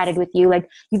and I've chatted with you, like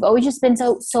you've always just been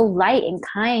so light and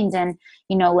kind. And,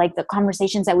 like the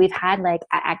conversations that we've had, like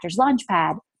at Actors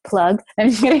Launchpad, plug.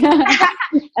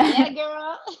 Yeah,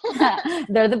 girl.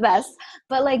 They're the best.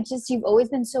 But like, just, you've always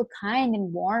been so kind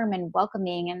and warm and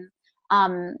welcoming.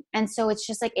 And so it's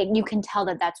just like, you can tell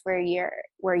that that's where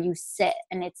you sit.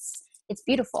 And it's it's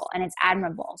beautiful and it's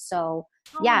admirable. So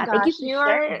Oh my yeah, thank you gosh, for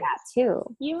sharing that too.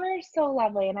 you are so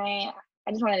lovely. And I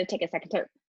just wanted to take a second to,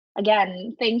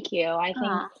 again, thank you. I think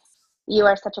Ah, you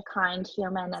are such a kind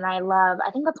human, and I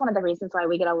think that's one of the reasons why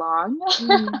we get along,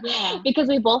 yeah. because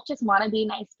we both just want to be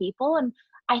nice people. And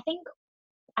I think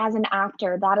as an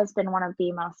actor, that has been one of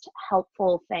the most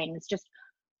helpful things, just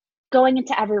going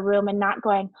into every room and not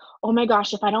going, oh my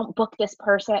gosh, if I don't book this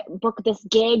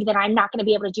gig, then I'm not going to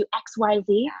be able to do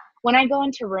XYZ. When I go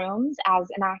into rooms as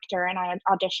an actor and I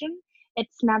audition,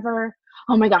 it's never,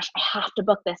 oh my gosh, I have to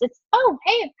book this. It's, oh,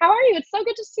 hey, how are you? It's so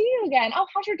good to see you again. Oh,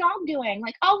 how's your dog doing?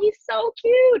 Like, oh, he's so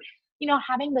cute.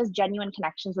 Having those genuine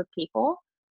connections with people.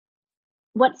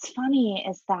 What's funny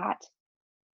is that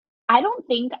I don't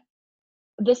think,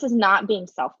 this is not being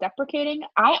self-deprecating.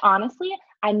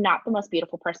 I'm not the most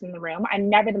beautiful person in the room. I'm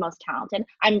never the most talented.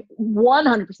 I'm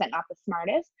 100% not the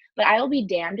smartest, but I will be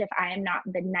damned if I am not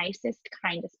the nicest,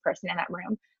 kindest person in that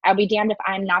room. I'll be damned if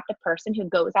I'm not the person who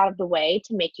goes out of the way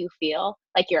to make you feel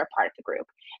like you're a part of the group.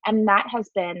 And that has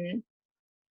been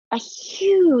a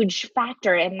huge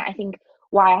factor in, I think,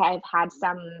 why I've had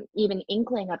some even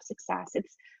inkling of success.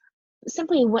 It's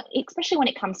simply especially when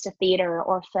it comes to theater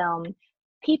or film,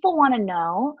 people want to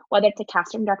know, whether it's a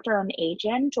casting director or an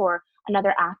agent or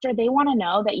another actor, they want to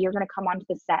know that you're going to come onto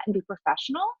the set and be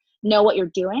professional, know what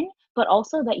you're doing, but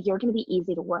also that you're going to be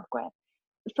easy to work with.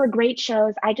 For great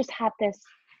shows, I just had this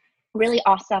really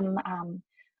awesome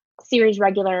series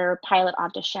regular pilot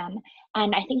audition.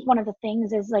 And I think one of the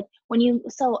things is like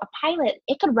so a pilot,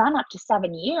 it could run up to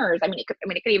 7 years. It could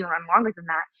even run longer than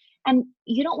that. And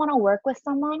you don't want to work with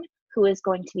someone who is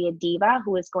going to be a diva,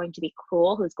 who is going to be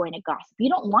cruel, who's going to gossip. You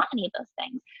don't want any of those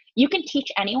things. You can teach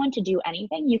anyone to do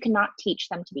anything. You cannot teach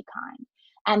them to be kind.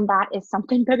 And that is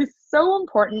something that is so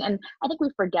important. And I think we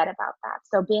forget about that.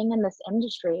 So being in this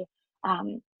industry,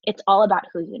 it's all about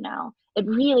who you know. It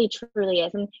really, truly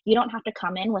is. And you don't have to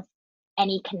come in with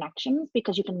any connections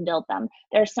because you can build them.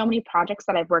 There are so many projects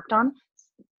that I've worked on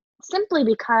simply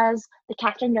because the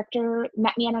casting director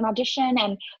met me in an audition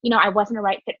and, I wasn't a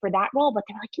right fit for that role, but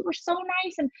they were like, you were so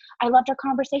nice and I loved our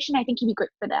conversation. I think you'd be great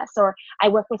for this. Or I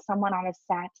work with someone on a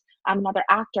set, another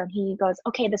actor, and he goes,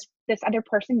 okay, this other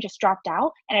person just dropped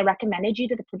out and I recommended you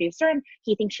to the producer and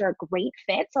he thinks you're a great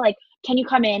fit. So like, can you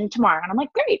come in tomorrow? And I'm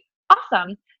like, great,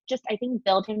 awesome. Just, I think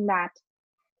building that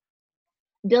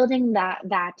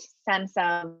sense of,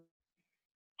 I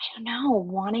don't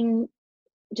know,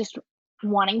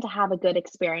 wanting to have a good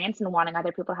experience and wanting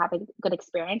other people to have a good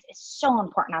experience is so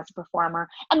important as a performer,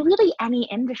 and really any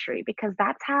industry, because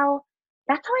that's how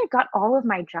I got all of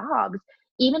my jobs.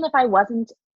 Even if I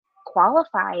wasn't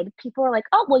qualified, people were like,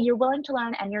 oh, well, you're willing to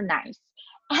learn and you're nice.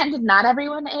 And not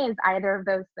everyone is either of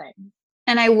those things.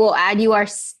 And I will add, you are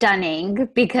stunning,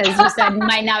 because you said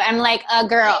might not. I'm like a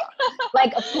girl,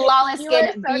 like a flawless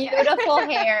skin, so beautiful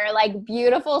hair, like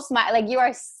beautiful smile. Like you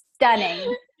are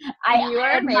stunning. I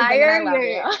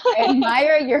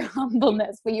admire your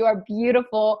humbleness, but you are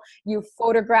beautiful. You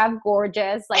photograph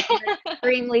gorgeous. Like you're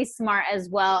extremely smart as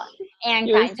well, and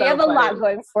You're kind. So you have a lot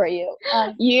going for you.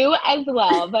 You as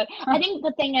well. But I think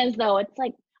the thing is, though, it's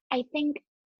like, I think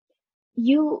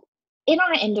in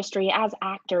our industry as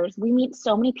actors, we meet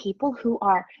so many people who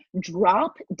are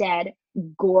drop dead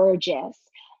gorgeous.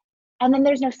 And then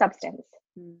there's no substance.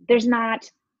 There's not,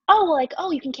 oh, well, like,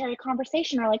 oh, you can carry a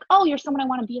conversation, or like, oh, you're someone I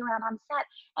want to be around on set.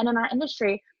 And in our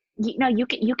industry,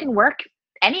 you can work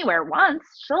anywhere once,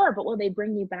 sure, but will they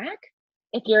bring you back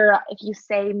if you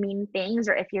say mean things,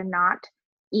 or if you're not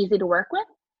easy to work with?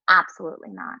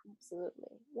 Absolutely not.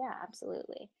 Absolutely. Yeah,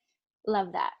 absolutely.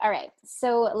 Love that. All right.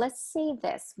 So let's see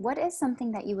this. What is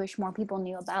something that you wish more people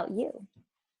knew about you?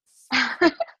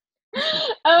 That's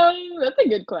a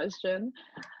good question.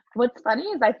 What's funny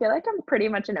is I feel like I'm pretty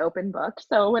much an open book.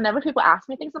 So whenever people ask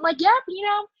me things, I'm like, yep,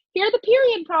 here are the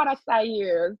period products I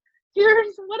use.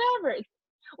 Here's whatever.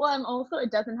 Well,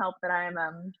 it doesn't help that I'm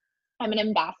an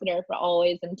ambassador for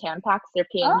Always and Tampax, they're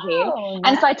P&G. Oh, and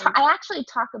nice. so I actually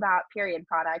talk about period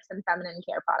products and feminine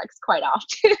care products quite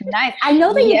often. Nice. I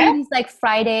know that you do these like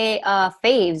Friday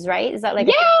faves, right? Is that like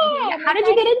how did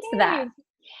you get into that?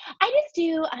 I just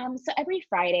do, so every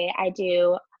Friday I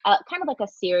do kind of like a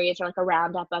series or like a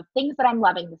roundup of things that I'm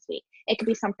loving this week. It could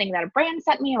be something that a brand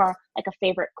sent me, or like a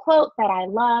favorite quote that I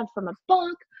love from a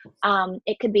book.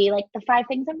 It could be like the 5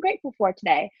 things I'm grateful for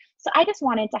today. So I just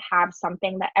wanted to have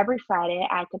something that every Friday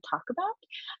I could talk about.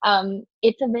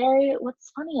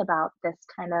 What's funny about this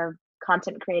kind of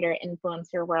content creator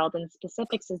influencer world in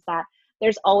specifics is that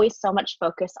there's always so much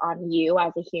focus on you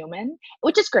as a human,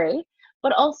 which is great.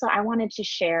 But also I wanted to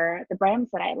share the brands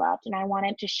that I loved, and I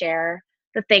wanted to share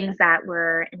the things that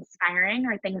were inspiring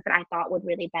or things that I thought would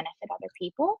really benefit other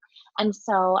people. And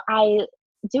so I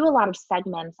do a lot of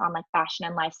segments on like fashion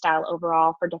and lifestyle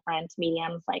overall for different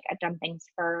mediums. Like I've done things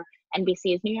for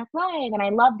NBC's New York Live, and I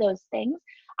love those things.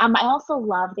 I also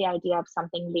love the idea of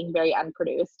something being very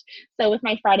unproduced. So with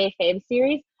my Friday Fave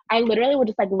series, I literally would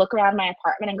just like look around my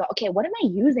apartment and go, okay, what am I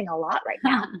using a lot right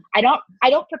now? I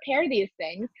don't prepare these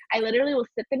things. I literally will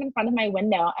sit them in front of my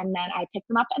window and then I pick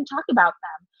them up and talk about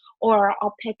them. Or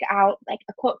I'll pick out like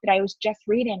a quote that I was just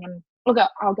reading and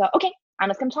I'll go, okay, I'm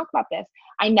just gonna talk about this.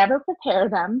 I never prepare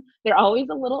them. They're always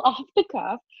a little off the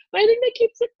cuff, but I think that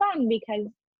keeps it fun because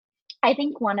I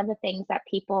think one of the things that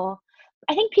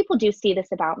I think people do see this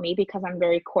about me because I'm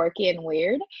very quirky and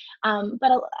weird.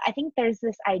 But I think there's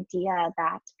this idea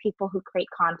that people who create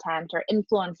content or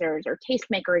influencers or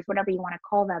tastemakers, whatever you want to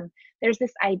call them, there's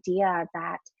this idea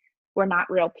that we're not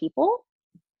real people.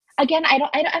 Again, I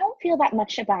don't feel that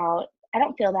much about, I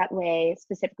don't feel that way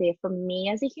specifically for me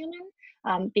as a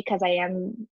human, because I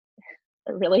am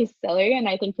really silly and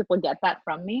I think people get that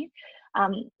from me.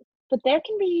 Um, but there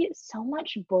can be so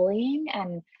much bullying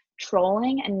and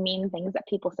trolling and mean things that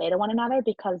people say to one another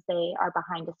because they are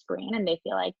behind a screen and they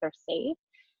feel like they're safe.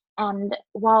 And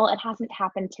while it hasn't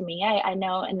happened to me, I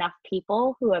know enough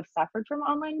people who have suffered from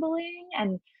online bullying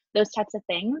and those types of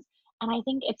things. And I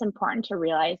think it's important to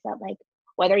realize that, like,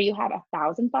 whether you have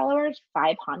 1,000 followers,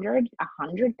 500,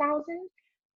 100,000,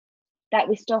 that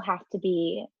we still have to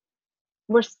be,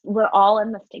 we're all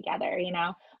in this together, you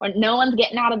know, or no one's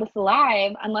getting out of this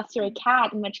alive unless you're a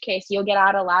cat, in which case you'll get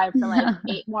out alive for like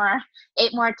eight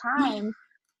more times.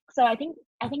 So I think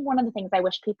one of the things I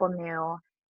wish people knew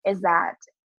is that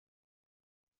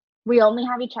we only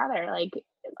have each other. Like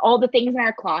all the things in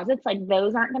our closets, like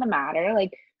those aren't going to matter.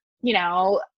 Like, you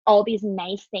know, all these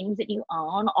nice things that you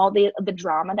own, all the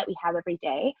drama that we have every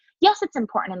day. Yes, it's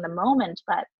important in the moment,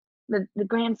 but the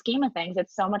grand scheme of things,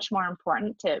 it's so much more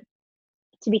important to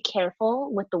be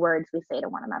careful with the words we say to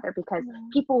one another, because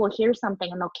people will hear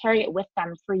something and they'll carry it with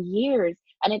them for years.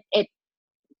 And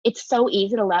it's so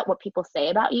easy to let what people say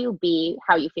about you be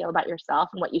how you feel about yourself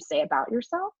and what you say about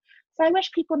yourself. So I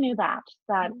wish people knew that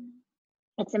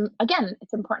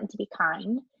it's important to be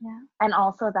kind. Yeah. And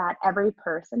also that every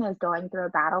person is going through a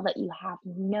battle that you have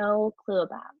no clue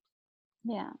about.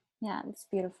 Yeah. Yeah. It's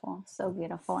beautiful. So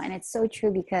beautiful. And it's so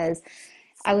true because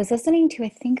I was listening to, I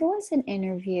think it was an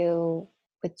interview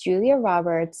with Julia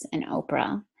Roberts and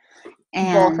Oprah. Both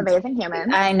And amazing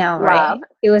humans. I know, right? Love.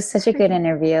 It was such a good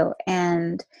interview.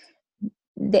 And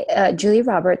Julia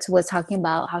Roberts was talking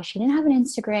about how she didn't have an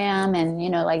Instagram and, you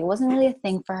know, like it wasn't really a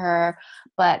thing for her,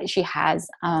 but she has,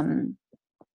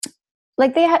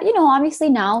 like they have, you know,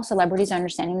 obviously now celebrities are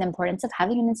understanding the importance of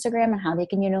having an Instagram and how they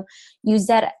can, you know, use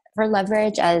that for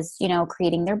leverage as, you know,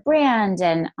 creating their brand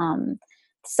and,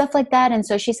 stuff like that. And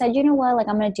so she said, you know what, like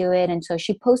I'm going to do it. And so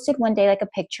she posted one day, like a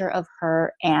picture of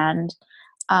her and,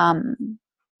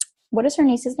 what is her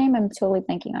niece's name? I'm totally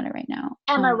blanking on it right now.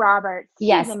 Emma Roberts.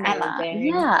 Yes, She's Emma. amazing.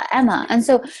 Yeah, Emma. And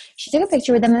so she took a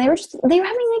picture with them and they were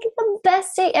having like the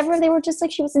best day ever. They were just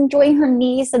like, she was enjoying her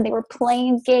niece and they were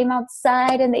playing game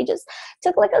outside and they just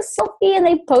took like a selfie and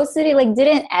they posted it, like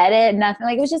didn't edit, nothing.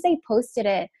 Like it was just, they posted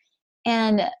it.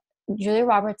 And Julia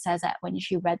Roberts says that when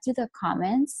she read through the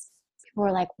comments, people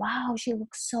were like, wow, she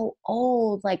looks so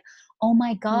old. Like, oh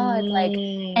my God. Like,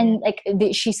 and like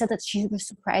she said that she was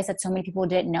surprised that so many people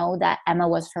didn't know that Emma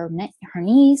was her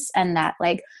niece, and that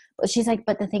like, but she's like,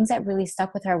 but the things that really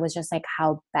stuck with her was just like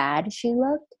how bad she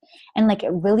looked, and like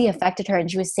it really affected her. And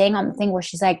she was saying on the thing where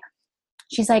she's like,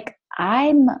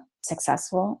 I'm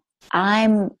successful,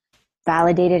 I'm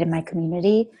validated in my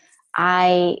community,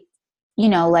 you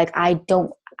know, like I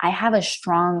have a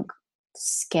strong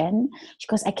skin. She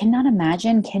goes, I cannot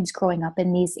imagine kids growing up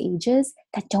in these ages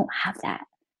that don't have that.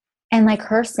 And like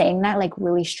her saying that like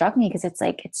really struck me because it's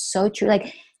like, it's so true.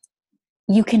 Like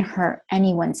you can hurt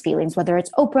anyone's feelings, whether it's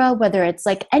Oprah, whether it's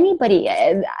like anybody,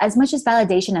 as much as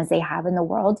validation as they have in the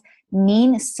world,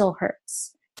 mean still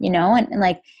hurts, you know? And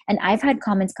like, and I've had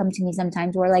comments come to me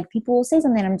sometimes where like people will say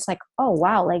something and I'm just like, oh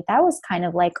wow, like that was kind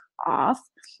of like off.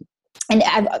 And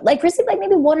I've like received like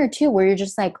maybe one or two where you're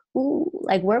just like, ooh,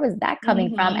 like where was that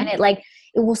coming from? And it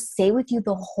will stay with you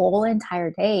the whole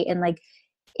entire day. And like,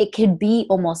 it could be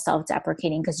almost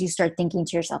self-deprecating because you start thinking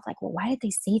to yourself like, well, why did they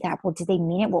say that? Well, did they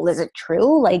mean it? Well, is it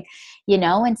true? Like, you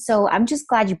know? And so I'm just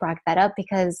glad you brought that up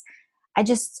because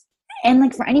and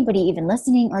like for anybody even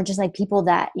listening or just like people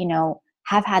that, you know,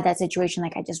 have had that situation,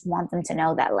 like I just want them to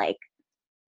know that like,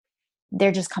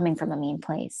 they're just coming from a mean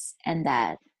place and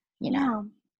that, you know. Yeah.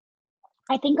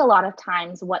 I think a lot of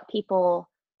times what people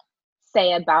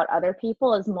say about other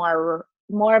people is more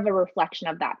more of a reflection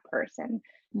of that person.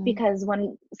 Because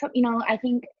when I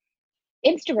think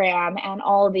Instagram and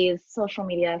all of these social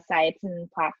media sites and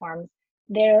platforms,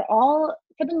 they're all,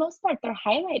 for the most part, they're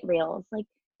highlight reels. Like,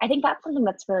 I think that's something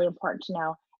that's really important to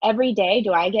know. Every day,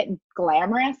 do I get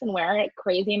glamorous and wear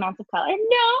crazy amounts of color?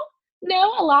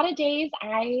 No. A lot of days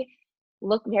I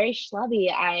look very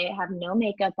schlubby. I have no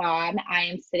makeup on. I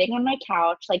am sitting on my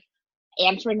couch, like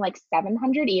answering like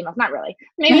 700 emails. Not really,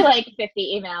 maybe like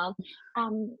 50 emails.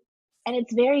 And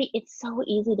it's so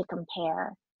easy to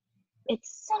compare.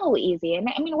 It's so easy. And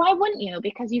I mean, why wouldn't you?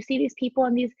 Because you see these people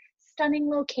in these stunning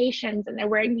locations and they're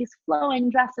wearing these flowing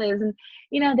dresses and,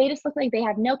 they just look like they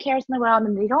have no cares in the world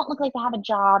and they don't look like they have a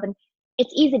job. And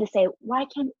it's easy to say, why is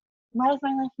my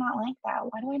life not like that?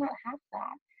 Why do I not have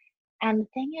that? And the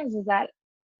thing is that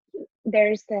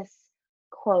there's this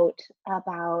quote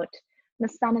about the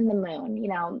sun and the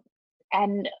moon,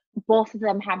 and both of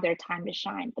them have their time to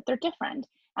shine, but they're different.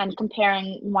 And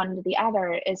comparing one to the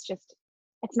other is just,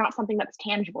 it's not something that's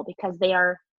tangible because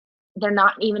they're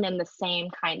not even in the same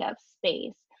kind of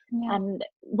space. Yeah. And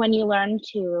when you learn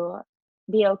to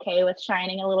be okay with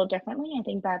shining a little differently, I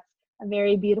think that's a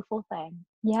very beautiful thing.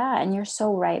 Yeah, and you're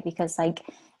so right, because like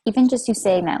even just you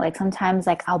saying that, like sometimes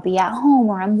like I'll be at home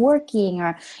or I'm working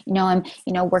or I'm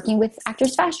working with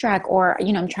Actors Fast Track, or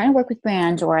I'm trying to work with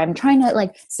brands, or I'm trying to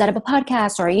like set up a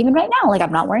podcast, or even right now like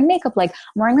I'm not wearing makeup, like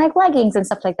I'm wearing like leggings and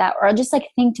stuff like that, or I'll just like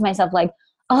think to myself like,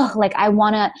 oh, like I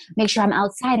want to make sure I'm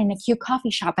outside in a cute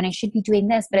coffee shop and I should be doing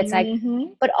this, but it's like,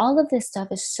 but all of this stuff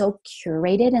is so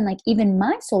curated, and like even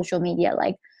my social media,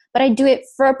 like, but I do it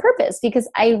for a purpose because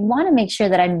I want to make sure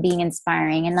that I'm being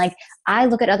inspiring. And like, I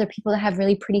look at other people that have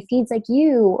really pretty feeds like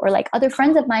you, or like other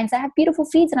friends of mine that have beautiful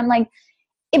feeds. And I'm like,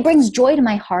 it brings joy to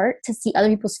my heart to see other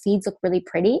people's feeds look really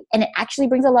pretty. And it actually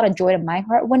brings a lot of joy to my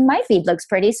heart when my feed looks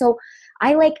pretty. So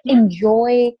I like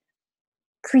enjoy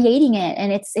creating it.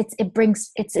 And it's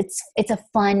a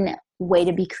fun way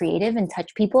to be creative and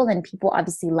touch people, and people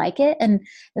obviously like it, and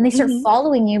then they start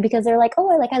following you because they're like, oh,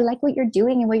 I like what you're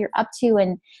doing and what you're up to,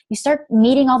 and you start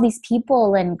meeting all these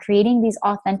people and creating these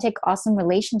authentic, awesome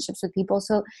relationships with people.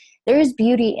 So there is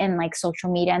beauty in like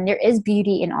social media, and there is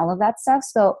beauty in all of that stuff.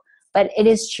 So, but it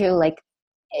is true, like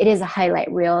it is a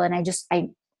highlight reel, and I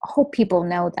hope people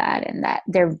know that and that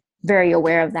they're very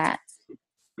aware of that.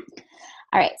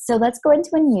 All right, so let's go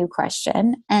into a new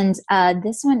question, and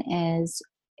this one is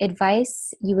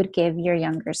advice you would give your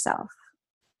younger self.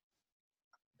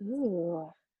 Ooh.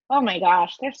 Oh my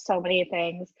gosh, there's so many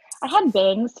things. I had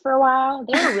bangs for a while.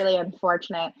 They were really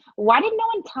unfortunate. Why did no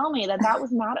one tell me that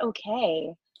was not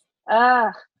okay?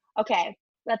 Okay,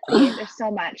 let's see. There's so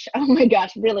much. Oh my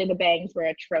gosh, really, the bangs were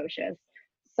atrocious.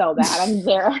 So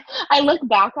bad. I look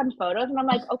back on photos and I'm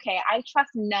like, okay, I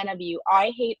trust none of you.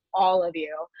 I hate all of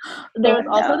you. There was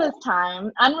also this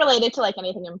time, unrelated to like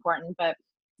anything important, but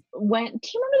do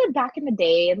you remember back in the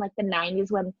day in like the 90s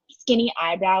when skinny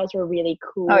eyebrows were really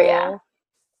cool? Oh yeah.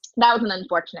 That was an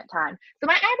unfortunate time. So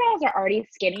my eyebrows are already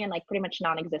skinny and like pretty much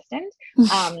non-existent.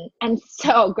 And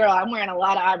so girl, I'm wearing a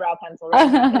lot of eyebrow pencil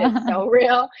right now. It is so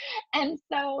real. And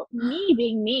so me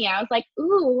being me, I was like,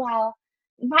 ooh, well,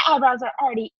 my eyebrows are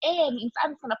already in, so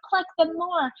I'm just gonna pluck them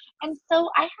more. And so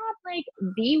I had like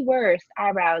the worst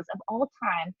eyebrows of all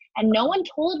time, and no one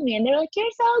told me. And they're like, "You're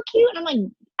so cute," and I'm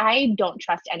like, I don't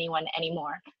trust anyone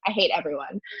anymore. I hate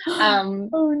everyone.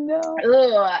 Oh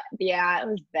no. Yeah, it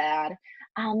was bad.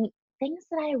 Things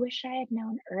that I wish I had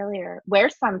known earlier: wear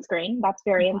sunscreen. That's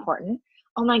very important.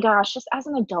 Oh my gosh, just as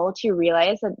an adult, you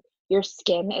realize that your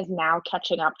skin is now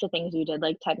catching up to things you did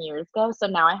like 10 years ago. So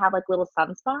now I have like little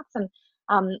sunspots, and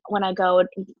when I go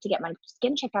to get my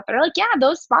skin checked out, they're like, yeah,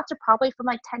 those spots are probably from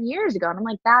like 10 years ago. And I'm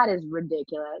like, that is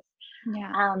ridiculous.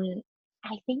 Yeah.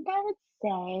 I think I would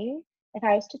say if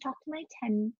I was to talk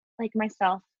to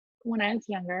myself when I was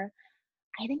younger,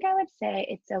 I think I would say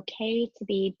it's okay to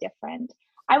be different.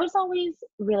 I was always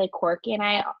really quirky and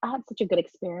I had such a good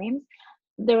experience.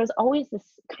 There was always this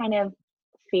kind of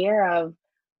fear of,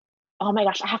 oh my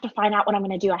gosh, I have to find out what I'm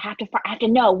going to do. I have to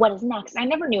know what is next. I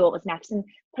never knew what was next. And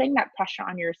putting that pressure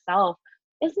on yourself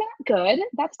is not good.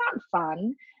 That's not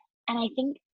fun. And I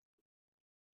think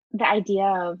the idea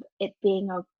of it being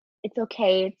it's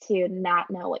okay to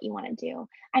not know what you want to do.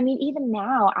 I mean, even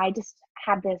now, I just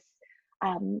had this,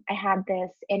 I had this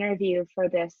interview for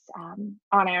this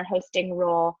on-air hosting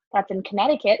role that's in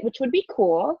Connecticut, which would be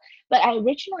cool. But I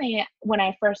originally, when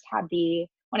they first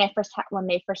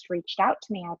reached out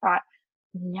to me, I thought,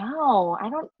 no,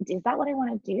 is that what I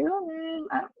want to do?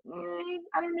 I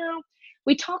don't know.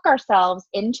 We talk ourselves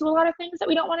into a lot of things that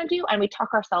we don't want to do, and we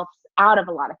talk ourselves out of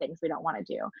a lot of things we don't want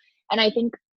to do. And I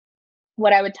think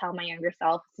what I would tell my younger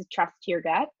self is to trust your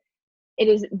gut. It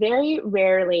is very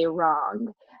rarely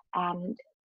wrong. And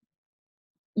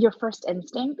your first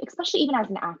instinct, especially even as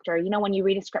an actor, you know, when you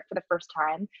read a script for the first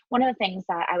time, one of the things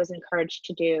that I was encouraged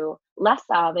to do less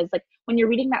of is like when you're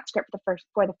reading that script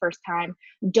for the first time,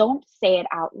 don't say it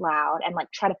out loud and like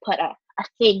try to put a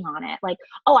thing on it. Like,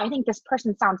 oh, I think this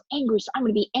person sounds angry, so I'm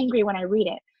gonna be angry when I read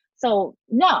it. So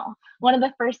no, one of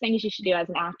the first things you should do as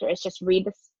an actor is just read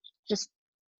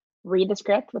the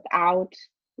script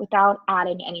without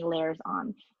adding any layers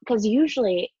on, because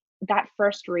usually that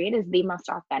first read is the most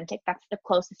authentic. That's the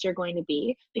closest you're going to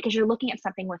be, because you're looking at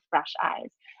something with fresh eyes.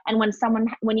 And when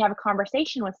you have a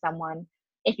conversation with someone,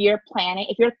 if you're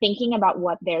thinking about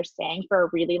what they're saying for a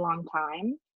really long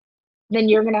time, then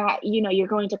you're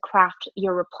going to craft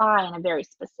your reply in a very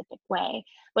specific way.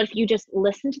 But if you just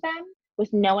listen to them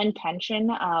with no intention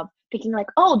of thinking like,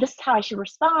 oh, this is how I should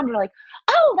respond, or like,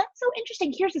 oh, that's so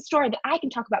interesting, here's a story that I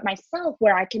can talk about myself,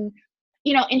 where I can,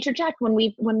 interject, when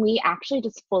we actually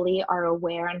just fully are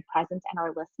aware and present and are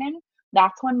listening,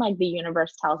 that's when like the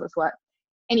universe tells us what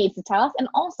it needs to tell us. And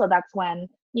also that's when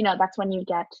you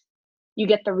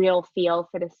get the real feel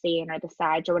for the scene or the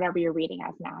sides or whatever you're reading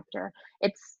as an actor.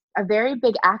 It's a very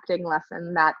big acting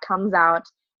lesson that comes out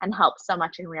and helps so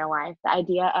much in real life. The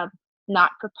idea of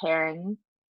not preparing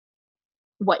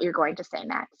what you're going to say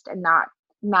next, and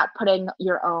not putting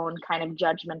your own kind of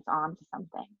judgments onto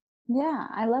something. Yeah,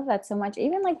 I love that so much.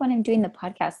 Even like when I'm doing the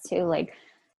podcast too, like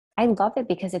I love it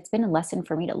because it's been a lesson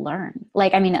for me to learn.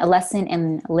 Like, I mean, a lesson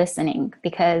in listening,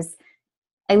 because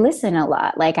I listen a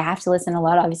lot. Like I have to listen a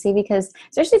lot, obviously, because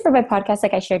especially for my podcast,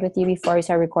 like I shared with you before we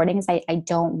started recording, is I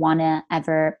don't want to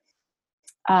ever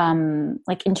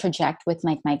like interject with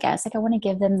like my guests. Like I want to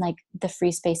give them like the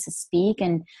free space to speak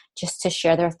and just to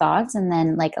share their thoughts, and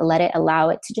then like allow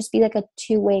it to just be like a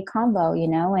two-way convo,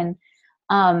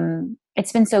 and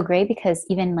it's been so great because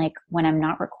even like when I'm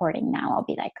not recording now, I'll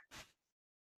be like,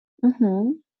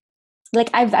 like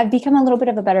I've become a little bit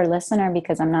of a better listener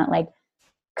because I'm not like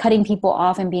cutting people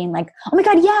off and being like, oh my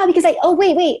God, yeah, because oh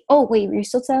wait, you're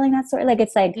still telling that story? Like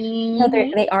it's like, no,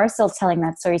 they are still telling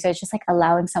that story. So it's just like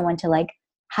allowing someone to like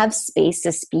have space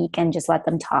to speak and just let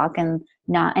them talk, and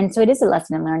so it is a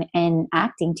lesson in learning in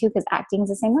acting too, because acting is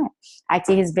the same way.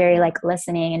 Acting is very like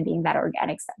listening and being that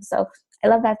organic stuff. So I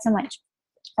love that so much.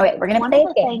 All right, we're gonna play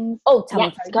a game. Oh, tell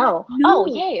me. Yes, go. No, Oh,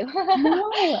 yay.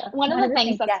 no. One of the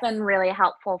things that's been really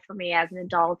helpful for me as an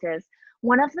adult is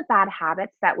one of the bad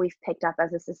habits that we've picked up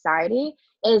as a society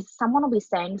is someone will be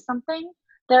saying something.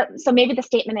 So maybe the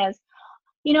statement is,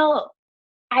 you know,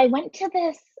 I went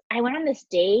on this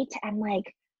date and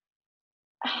like,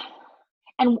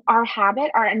 and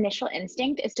our initial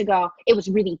instinct is to go, it was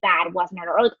really bad, wasn't it?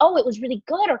 Or like, oh, it was really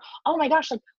good. Or, oh my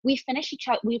gosh, like we finish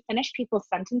people's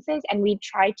sentences and we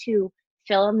try to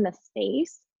fill in the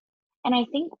space. And I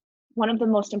think one of the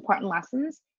most important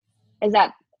lessons is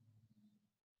that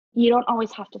you don't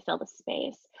always have to fill the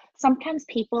space. Sometimes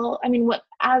people, I mean,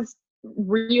 as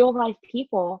real life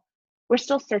people, we're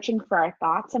still searching for our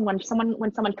thoughts. And when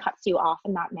someone cuts you off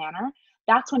in that manner,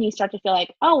 that's when you start to feel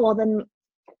like, oh, well, then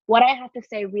what I have to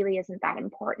say really isn't that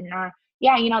important. Or,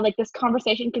 yeah, like this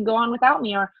conversation could go on without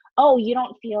me. Or, oh, you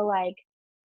don't feel like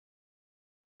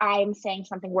I'm saying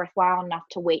something worthwhile enough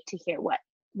to wait to hear what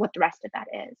the rest of that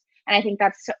is. And I think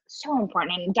that's so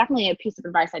important, and definitely a piece of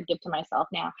advice I'd give to myself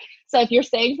now. So if you're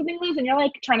saying something, Liz, and you're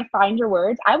like trying to find your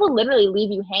words, I will literally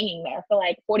leave you hanging there for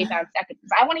like 45 seconds.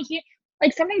 I want to hear,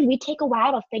 like sometimes we take a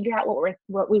while to figure out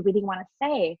what we really want to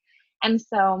say. And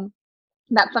so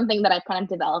that's something that I've kind of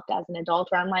developed as an adult,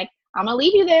 where I'm like, I'm gonna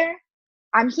leave you there.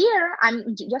 I'm here.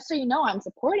 I'm just so you know, I'm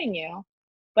supporting you,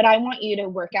 but I want you to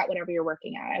work out whatever you're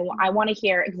working at. I want to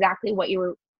hear exactly what you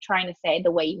were trying to say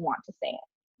the way you want to say it.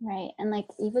 Right. And like,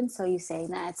 even so you saying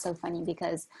that, it's so funny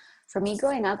because for me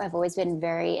growing up, I've always been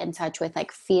very in touch with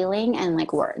like feeling and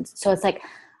like words. So it's like,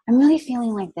 I'm really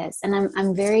feeling like this, and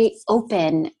I'm very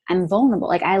open. I'm vulnerable.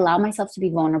 Like I allow myself to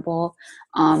be vulnerable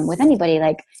with anybody.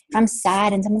 Like if I'm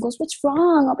sad and someone goes, what's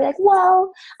wrong? I'll be like,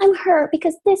 well, I'm hurt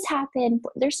because this happened.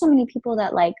 But there's so many people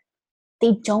that like,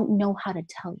 they don't know how to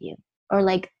tell you, or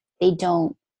like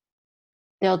they'll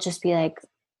just be like,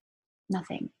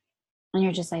 nothing. And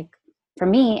you're just like, for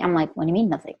me, I'm like, what do you mean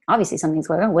nothing? Obviously something's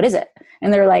going on. What is it?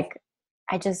 And they're like,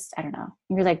 I don't know.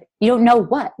 And you're like, you don't know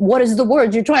what? What is the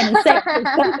word you're trying to say?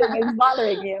 Something is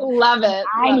bothering you. Love it.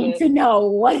 I need to know,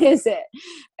 what is it?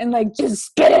 And like, just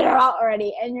spit it out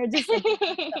already. And you're just like,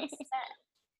 upset.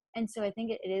 And so I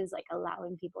think it is like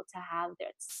allowing people to have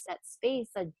that space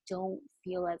that don't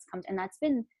feel as comfortable. And that's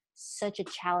been such a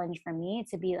challenge for me,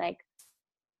 to be like,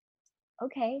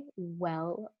 okay,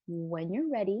 well, when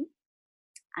you're ready,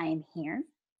 I am here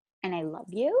and I love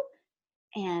you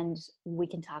and we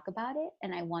can talk about it.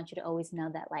 And I want you to always know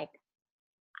that, like,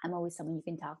 I'm always someone you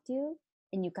can talk to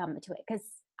and you come to it. Because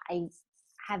I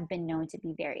have been known to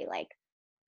be very, like,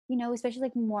 especially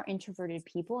like more introverted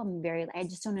people. I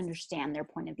just don't understand their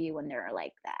point of view when they're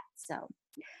like that. So,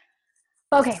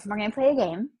 okay, we're going to play a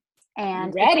game.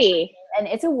 And Ready.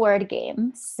 It's a word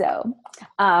game. So,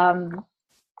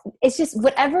 it's just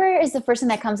whatever is the first thing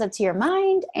that comes up to your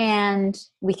mind, and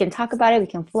we can talk about it. We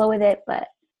can flow with it. But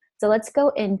so let's go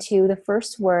into the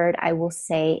first word I will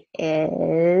say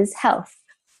is health.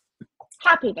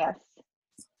 Happiness.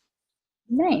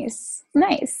 Nice.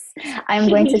 I'm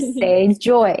going to say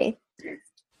joy.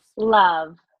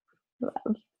 Love.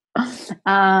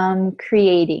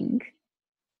 Creating.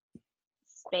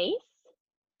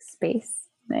 Space.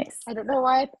 Nice. I don't know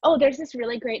why. There's this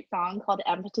really great song called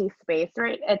Empty Space,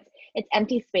 right? It's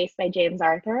Empty Space by James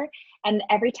Arthur. And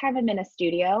every time I'm in a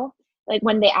studio, like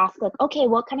when they ask, like, okay,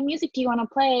 what kind of music do you want to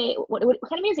play? What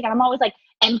kind of music? And I'm always like,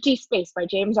 Empty Space by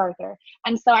James Arthur.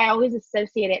 And so I always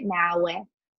associate it now with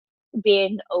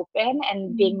being open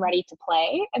and being ready to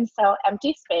play. And so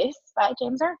Empty Space by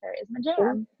James Arthur is my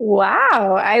jam.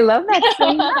 Wow. I love that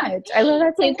so much.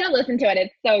 Please go listen to it.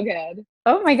 It's so good.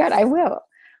 Oh my God, I will.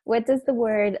 What does the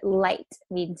word light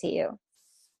mean to you?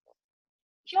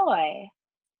 Joy.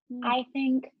 I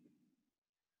think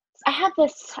I have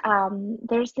this,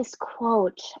 there's this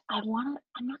quote. I'm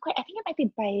not quite, I think it might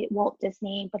be by Walt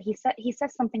Disney, but he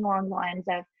says something along the lines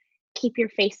of, keep your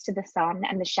face to the sun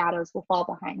and the shadows will fall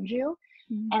behind you.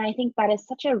 And I think that is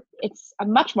it's a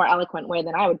much more eloquent way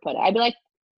than I would put it. I'd be like,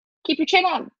 keep your chin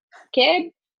up,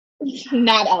 kid.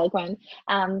 Not eloquent.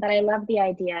 But I love the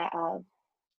idea of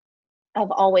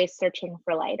always searching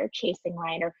for light or chasing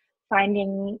light or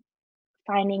finding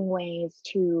ways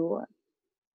to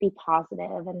be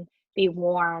positive and be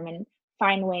warm and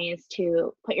find ways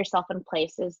to put yourself in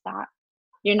places that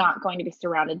you're not going to be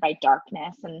surrounded by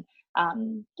darkness. And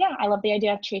I love the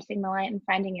idea of chasing the light and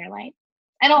finding your light.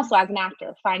 And also as an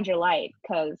actor, find your light,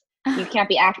 because you can't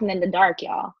be acting in the dark,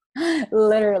 y'all.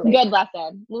 Literally. Good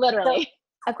lesson. Literally.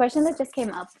 So, a question that just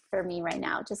came up for me right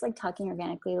now, just like talking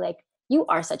organically, like, you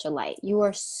are such a light. You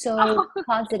are so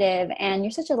positive and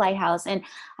you're such a lighthouse. And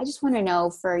I just want to know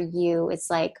for you, it's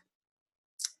like,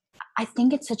 I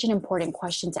think it's such an important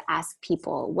question to ask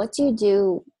people. What do you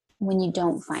do when you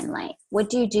don't find light? What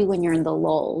do you do when you're in the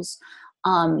lulls?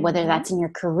 Whether that's in your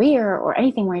career or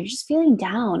anything where you're just feeling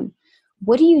down.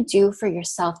 What do you do for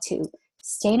yourself to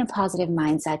stay in a positive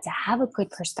mindset, to have a good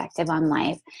perspective on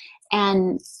life?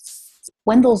 And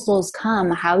when those lulls come,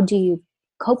 how do you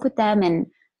cope with them? And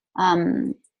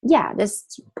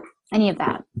just any of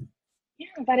that. Yeah,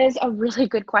 that is a really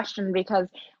good question, because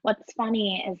what's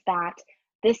funny is that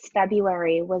this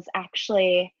February was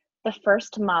actually the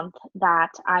first month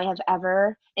that I have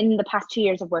ever, in the past 2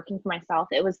 years of working for myself,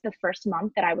 it was the first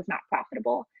month that I was not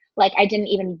profitable. Like, I didn't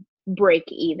even break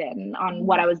even on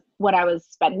what I was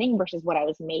spending versus what I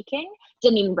was making.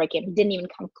 Didn't even break even, didn't even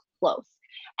come close.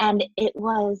 And it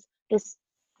was this,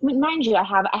 mind you, I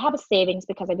have a savings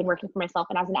because I've been working for myself,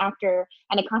 and as an actor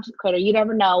and a content creator, you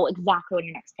never know exactly when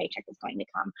your next paycheck is going to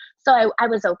come. So I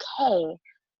was okay.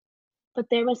 But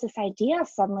there was this idea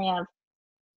suddenly of,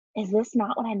 is this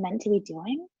not what I'm meant to be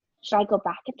doing? Should I go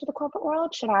back into the corporate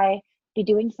world? Should I be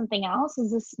doing something else?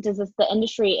 Is the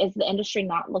industry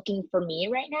not looking for me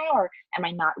right now? Or am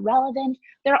I not relevant?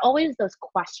 There are always those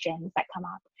questions that come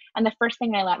up. And the first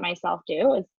thing I let myself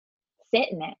do is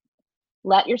sit in it.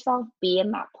 Let yourself be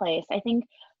in that place. I think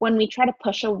when we try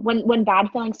to when bad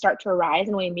feelings start to arise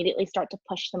and we immediately start to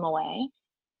push them away,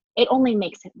 it only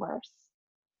makes it worse.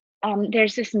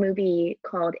 There's this movie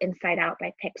called Inside Out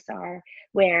by Pixar,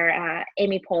 where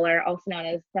Amy Poehler, also known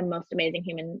as the most amazing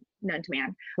human known to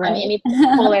man, right. Amy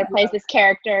Poehler plays this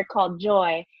character called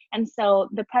Joy. And so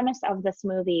the premise of this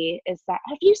movie is that,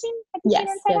 have you seen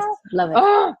Inside Out? Love it.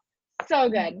 Oh, so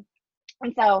good.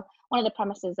 And so one of the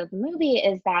premises of the movie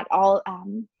is that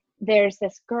there's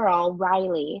this girl,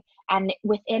 Riley, and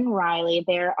within Riley,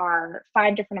 there are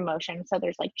 5 different emotions. So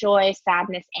there's like joy,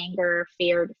 sadness, anger,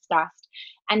 fear, disgust.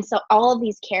 And so all of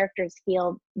these characters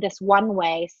feel this one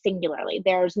way singularly.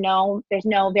 There's no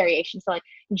variation. So like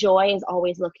joy is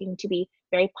always looking to be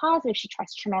very positive. She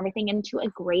tries to turn everything into a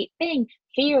great thing.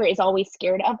 Fear is always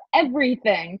scared of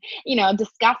everything.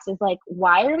 Disgust is like,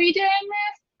 why are we doing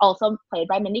this? Also played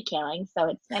by Mindy Kaling, so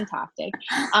it's fantastic.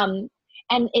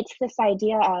 And it's this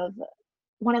idea of,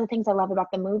 one of the things I love about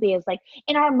the movie is, like,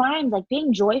 in our minds, like,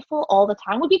 being joyful all the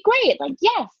time would be great. Like,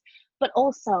 yes, but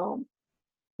also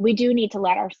we do need to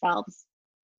let ourselves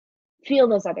feel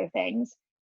those other things.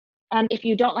 And if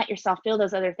you don't let yourself feel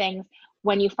those other things,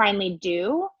 when you finally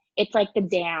do, it's like the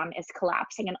dam is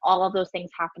collapsing and all of those things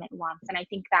happen at once. And I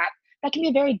think that that can be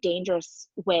a very dangerous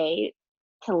way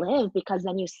to live, because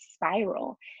then you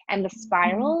spiral, and the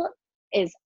spiral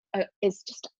is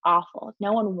just awful.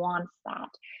 No one wants that.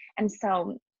 And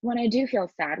so when I do feel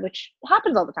sad, which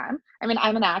happens all the time, I mean,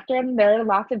 I'm an actor and there are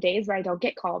lots of days where I don't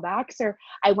get callbacks, or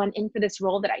I went in for this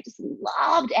role that I just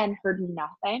loved and heard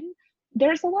nothing.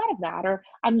 There's a lot of that. Or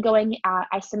I'm going,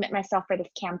 I submit myself for this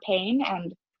campaign,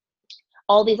 and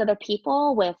all these other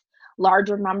people with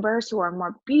larger numbers who are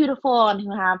more beautiful and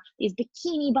who have these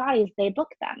bikini bodies, they book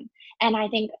them. And I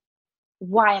think,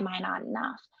 why am I not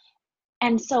enough?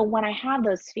 And so when I have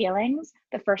those feelings,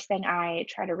 the first thing I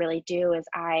try to really do is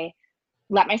I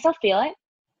let myself feel it.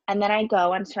 And then I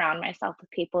go and surround myself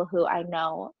with people who I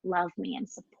know love me and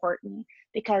support me,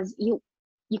 because you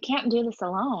can't do this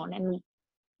alone. And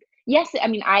yes, I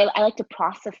mean, I like to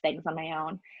process things on my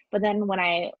own, but then when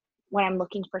I'm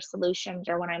looking for solutions,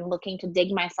 or when I'm looking to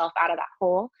dig myself out of that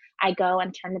hole, I go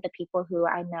and turn to the people who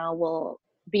I know will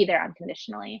be there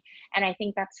unconditionally. And I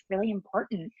think that's really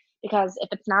important, because if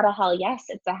it's not a hell yes,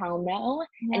 it's a hell no.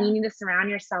 Yeah. And you need to surround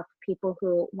yourself with people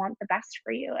who want the best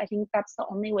for you. I think that's the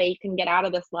only way you can get out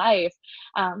of this life.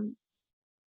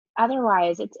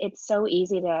 Otherwise, it's so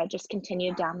easy to just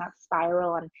continue down that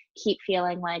spiral and keep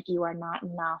feeling like you are not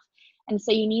enough. And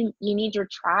so you need your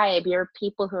tribe, your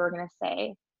people who are going to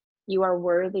say, you are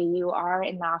worthy, you are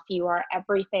enough, you are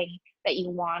everything that you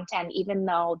want. And even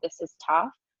though this is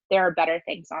tough, there are better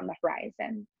things on the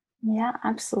horizon. Yeah,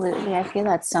 absolutely. I feel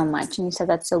that so much. And you said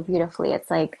that so beautifully.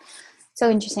 It's like so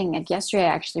interesting. Like yesterday,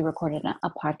 I actually recorded a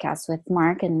podcast with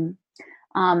Mark, and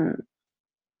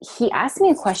he asked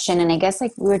me a question, and I guess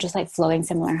like we were just like flowing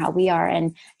similar how we are.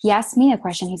 And he asked me a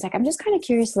question. He's like, I'm just kind of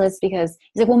curious, Liz, because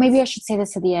he's like, well, maybe I should say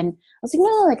this at the end. I was like,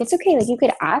 no, like, it's okay. Like, you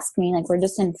could ask me, like, we're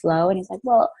just in flow. And he's like,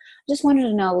 well, I just wanted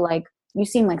to know, like, you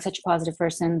seem like such a positive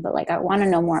person, but like, I want to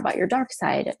know more about your dark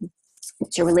side. And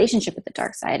what's your relationship with the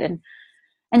dark side?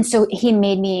 And so he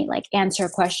made me like answer a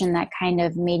question that kind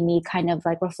of made me kind of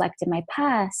like reflect in my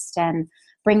past and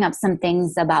bring up some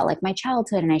things about like my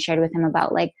childhood. And I shared with him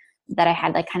about like that I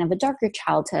had like kind of a darker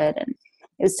childhood. And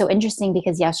it was so interesting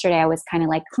because yesterday I was kind of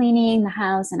like cleaning the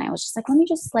house, and I was just like, let me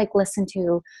just like listen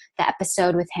to the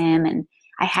episode with him. And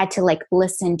I had to like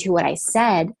listen to what I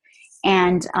said.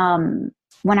 And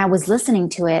when I was listening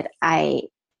to it,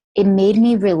 it made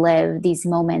me relive these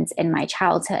moments in my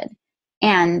childhood.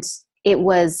 And it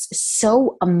was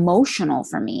so emotional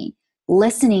for me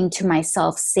listening to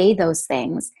myself say those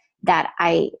things that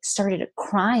I started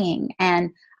crying,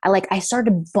 and I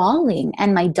started bawling,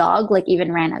 and my dog like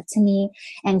even ran up to me,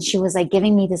 and she was like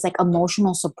giving me this like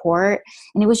emotional support.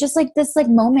 And it was just like this like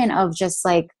moment of just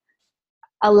like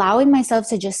allowing myself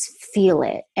to just feel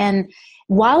it. And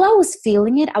while I was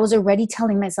feeling it, I was already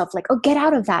telling myself like, oh, get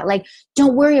out of that. Like,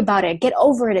 don't worry about it. Get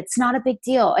over it. It's not a big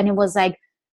deal. And it was like,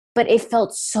 but it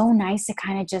felt so nice to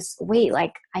kind of just wait,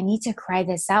 like, I need to cry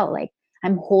this out. Like,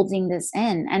 I'm holding this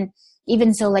in. And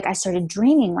even so, like, I started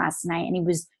dreaming last night, and it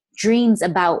was dreams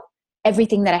about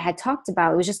everything that I had talked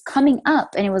about. It was just coming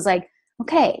up, and it was like,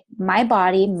 okay, my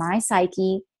body, my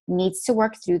psyche needs to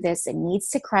work through this. It needs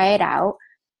to cry it out.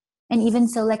 And even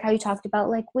so, like how you talked about,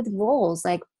 like with roles,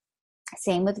 like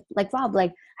same with like Rob,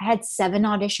 like I had 7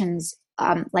 auditions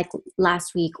like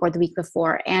last week or the week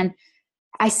before, and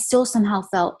I still somehow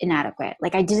felt inadequate.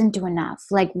 Like I didn't do enough.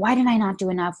 Like, why did I not do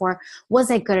enough? Or was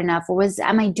I good enough? Or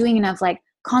am I doing enough? Like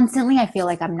constantly I feel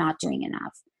like I'm not doing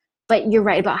enough. But you're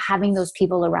right about having those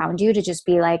people around you to just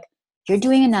be like, you're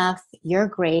doing enough, you're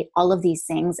great, all of these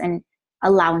things, and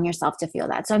allowing yourself to feel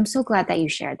that. So I'm so glad that you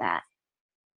shared that.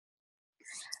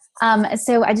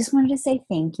 So I just wanted to say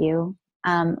thank you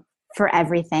for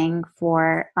everything,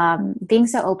 for being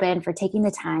so open, for taking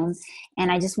the time.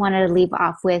 And I just wanted to leave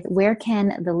off with, where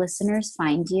can the listeners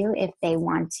find you if they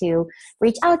want to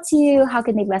reach out to you? How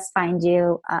can they best find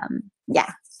you?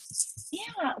 Yeah,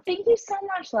 thank you so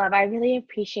much, love. I really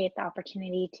appreciate the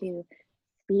opportunity to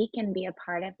speak and be a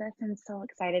part of this. I'm so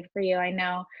excited for you. I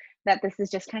know that this is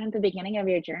just kind of the beginning of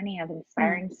your journey of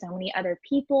inspiring so many other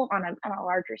people on a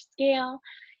larger scale.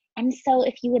 And so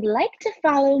if you would like to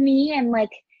follow me and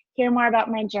like hear more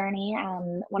about my journey,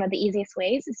 one of the easiest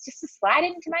ways is just to slide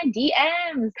into my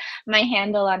DMs. My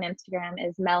handle on Instagram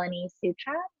is Melanie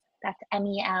Sutra. That's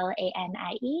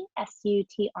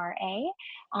MELANIESUTRA.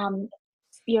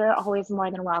 You're always more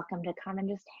than welcome to come and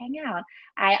just hang out.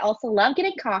 I also love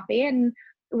getting coffee and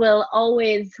will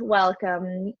always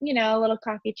welcome, a little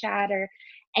coffee chat or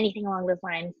anything along those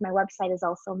lines. My website is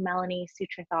also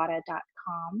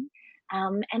melaniesutrathotta.com.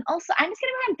 And also, I'm just going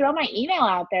to go ahead and throw my email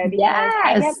out there because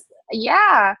I get,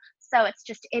 So it's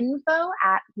just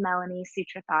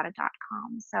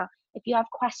info@melaniesutrathada.com. So if you have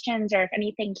questions or if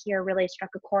anything here really struck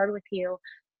a chord with you,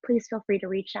 please feel free to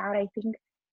reach out. I think,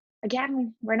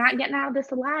 again, we're not getting out of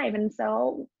this alive. And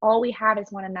so all we have is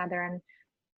one another. And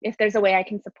if there's a way I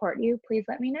can support you, please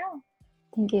let me know.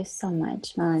 Thank you so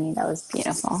much, Melanie. That was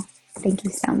beautiful. Thank you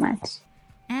so much.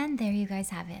 And there you guys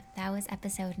have it. That was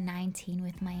episode 19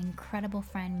 with my incredible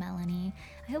friend Melanie.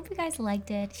 I hope you guys liked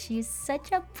it. She's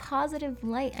such a positive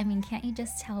light. I mean, can't you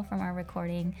just tell from our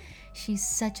recording? She's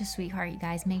such a sweetheart, you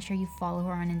guys. Make sure you follow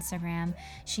her on Instagram.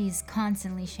 She's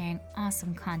constantly sharing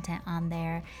awesome content on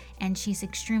there, and she's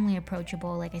extremely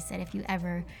approachable. Like I said, if you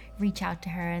ever reach out to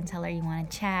her and tell her you want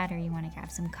to chat or you want to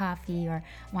grab some coffee or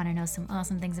want to know some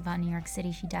awesome things about New York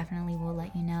City, she definitely will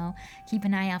let you know. Keep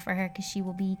an eye out for her because she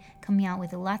will be coming out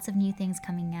with lots of new things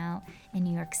coming out in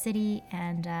New York City,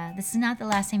 and this is not the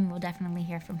last time you will definitely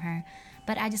hear from her.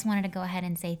 But I just wanted to go ahead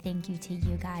and say thank you to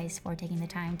you guys for taking the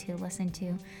time to listen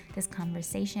to this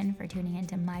conversation, for tuning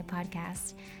into my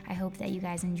podcast. I hope that you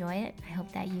guys enjoy it. I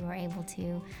hope that you are able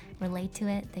to relate to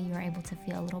it, that you are able to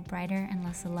feel a little brighter and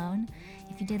less alone.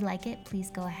 If you did like it,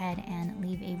 please go ahead and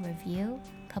leave a review,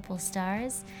 couple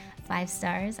stars, 5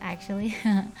 stars actually,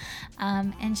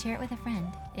 and share it with a friend.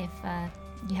 If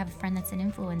you have a friend that's an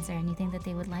influencer and you think that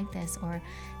they would like this, or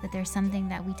that there's something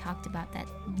that we talked about that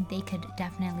they could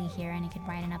definitely hear and it could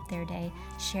brighten up their day,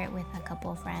 share it with a couple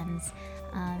of friends.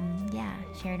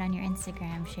 Share it on your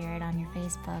Instagram, share it on your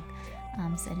Facebook,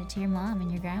 send it to your mom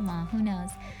and your grandma, who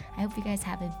knows. I hope you guys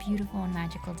have a beautiful and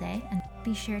magical day, and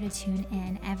be sure to tune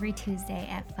in every Tuesday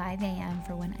at 5 a.m.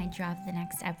 for when I drop the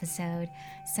next episode.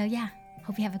 So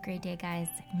hope you have a great day, guys.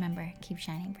 Remember, keep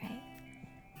shining bright.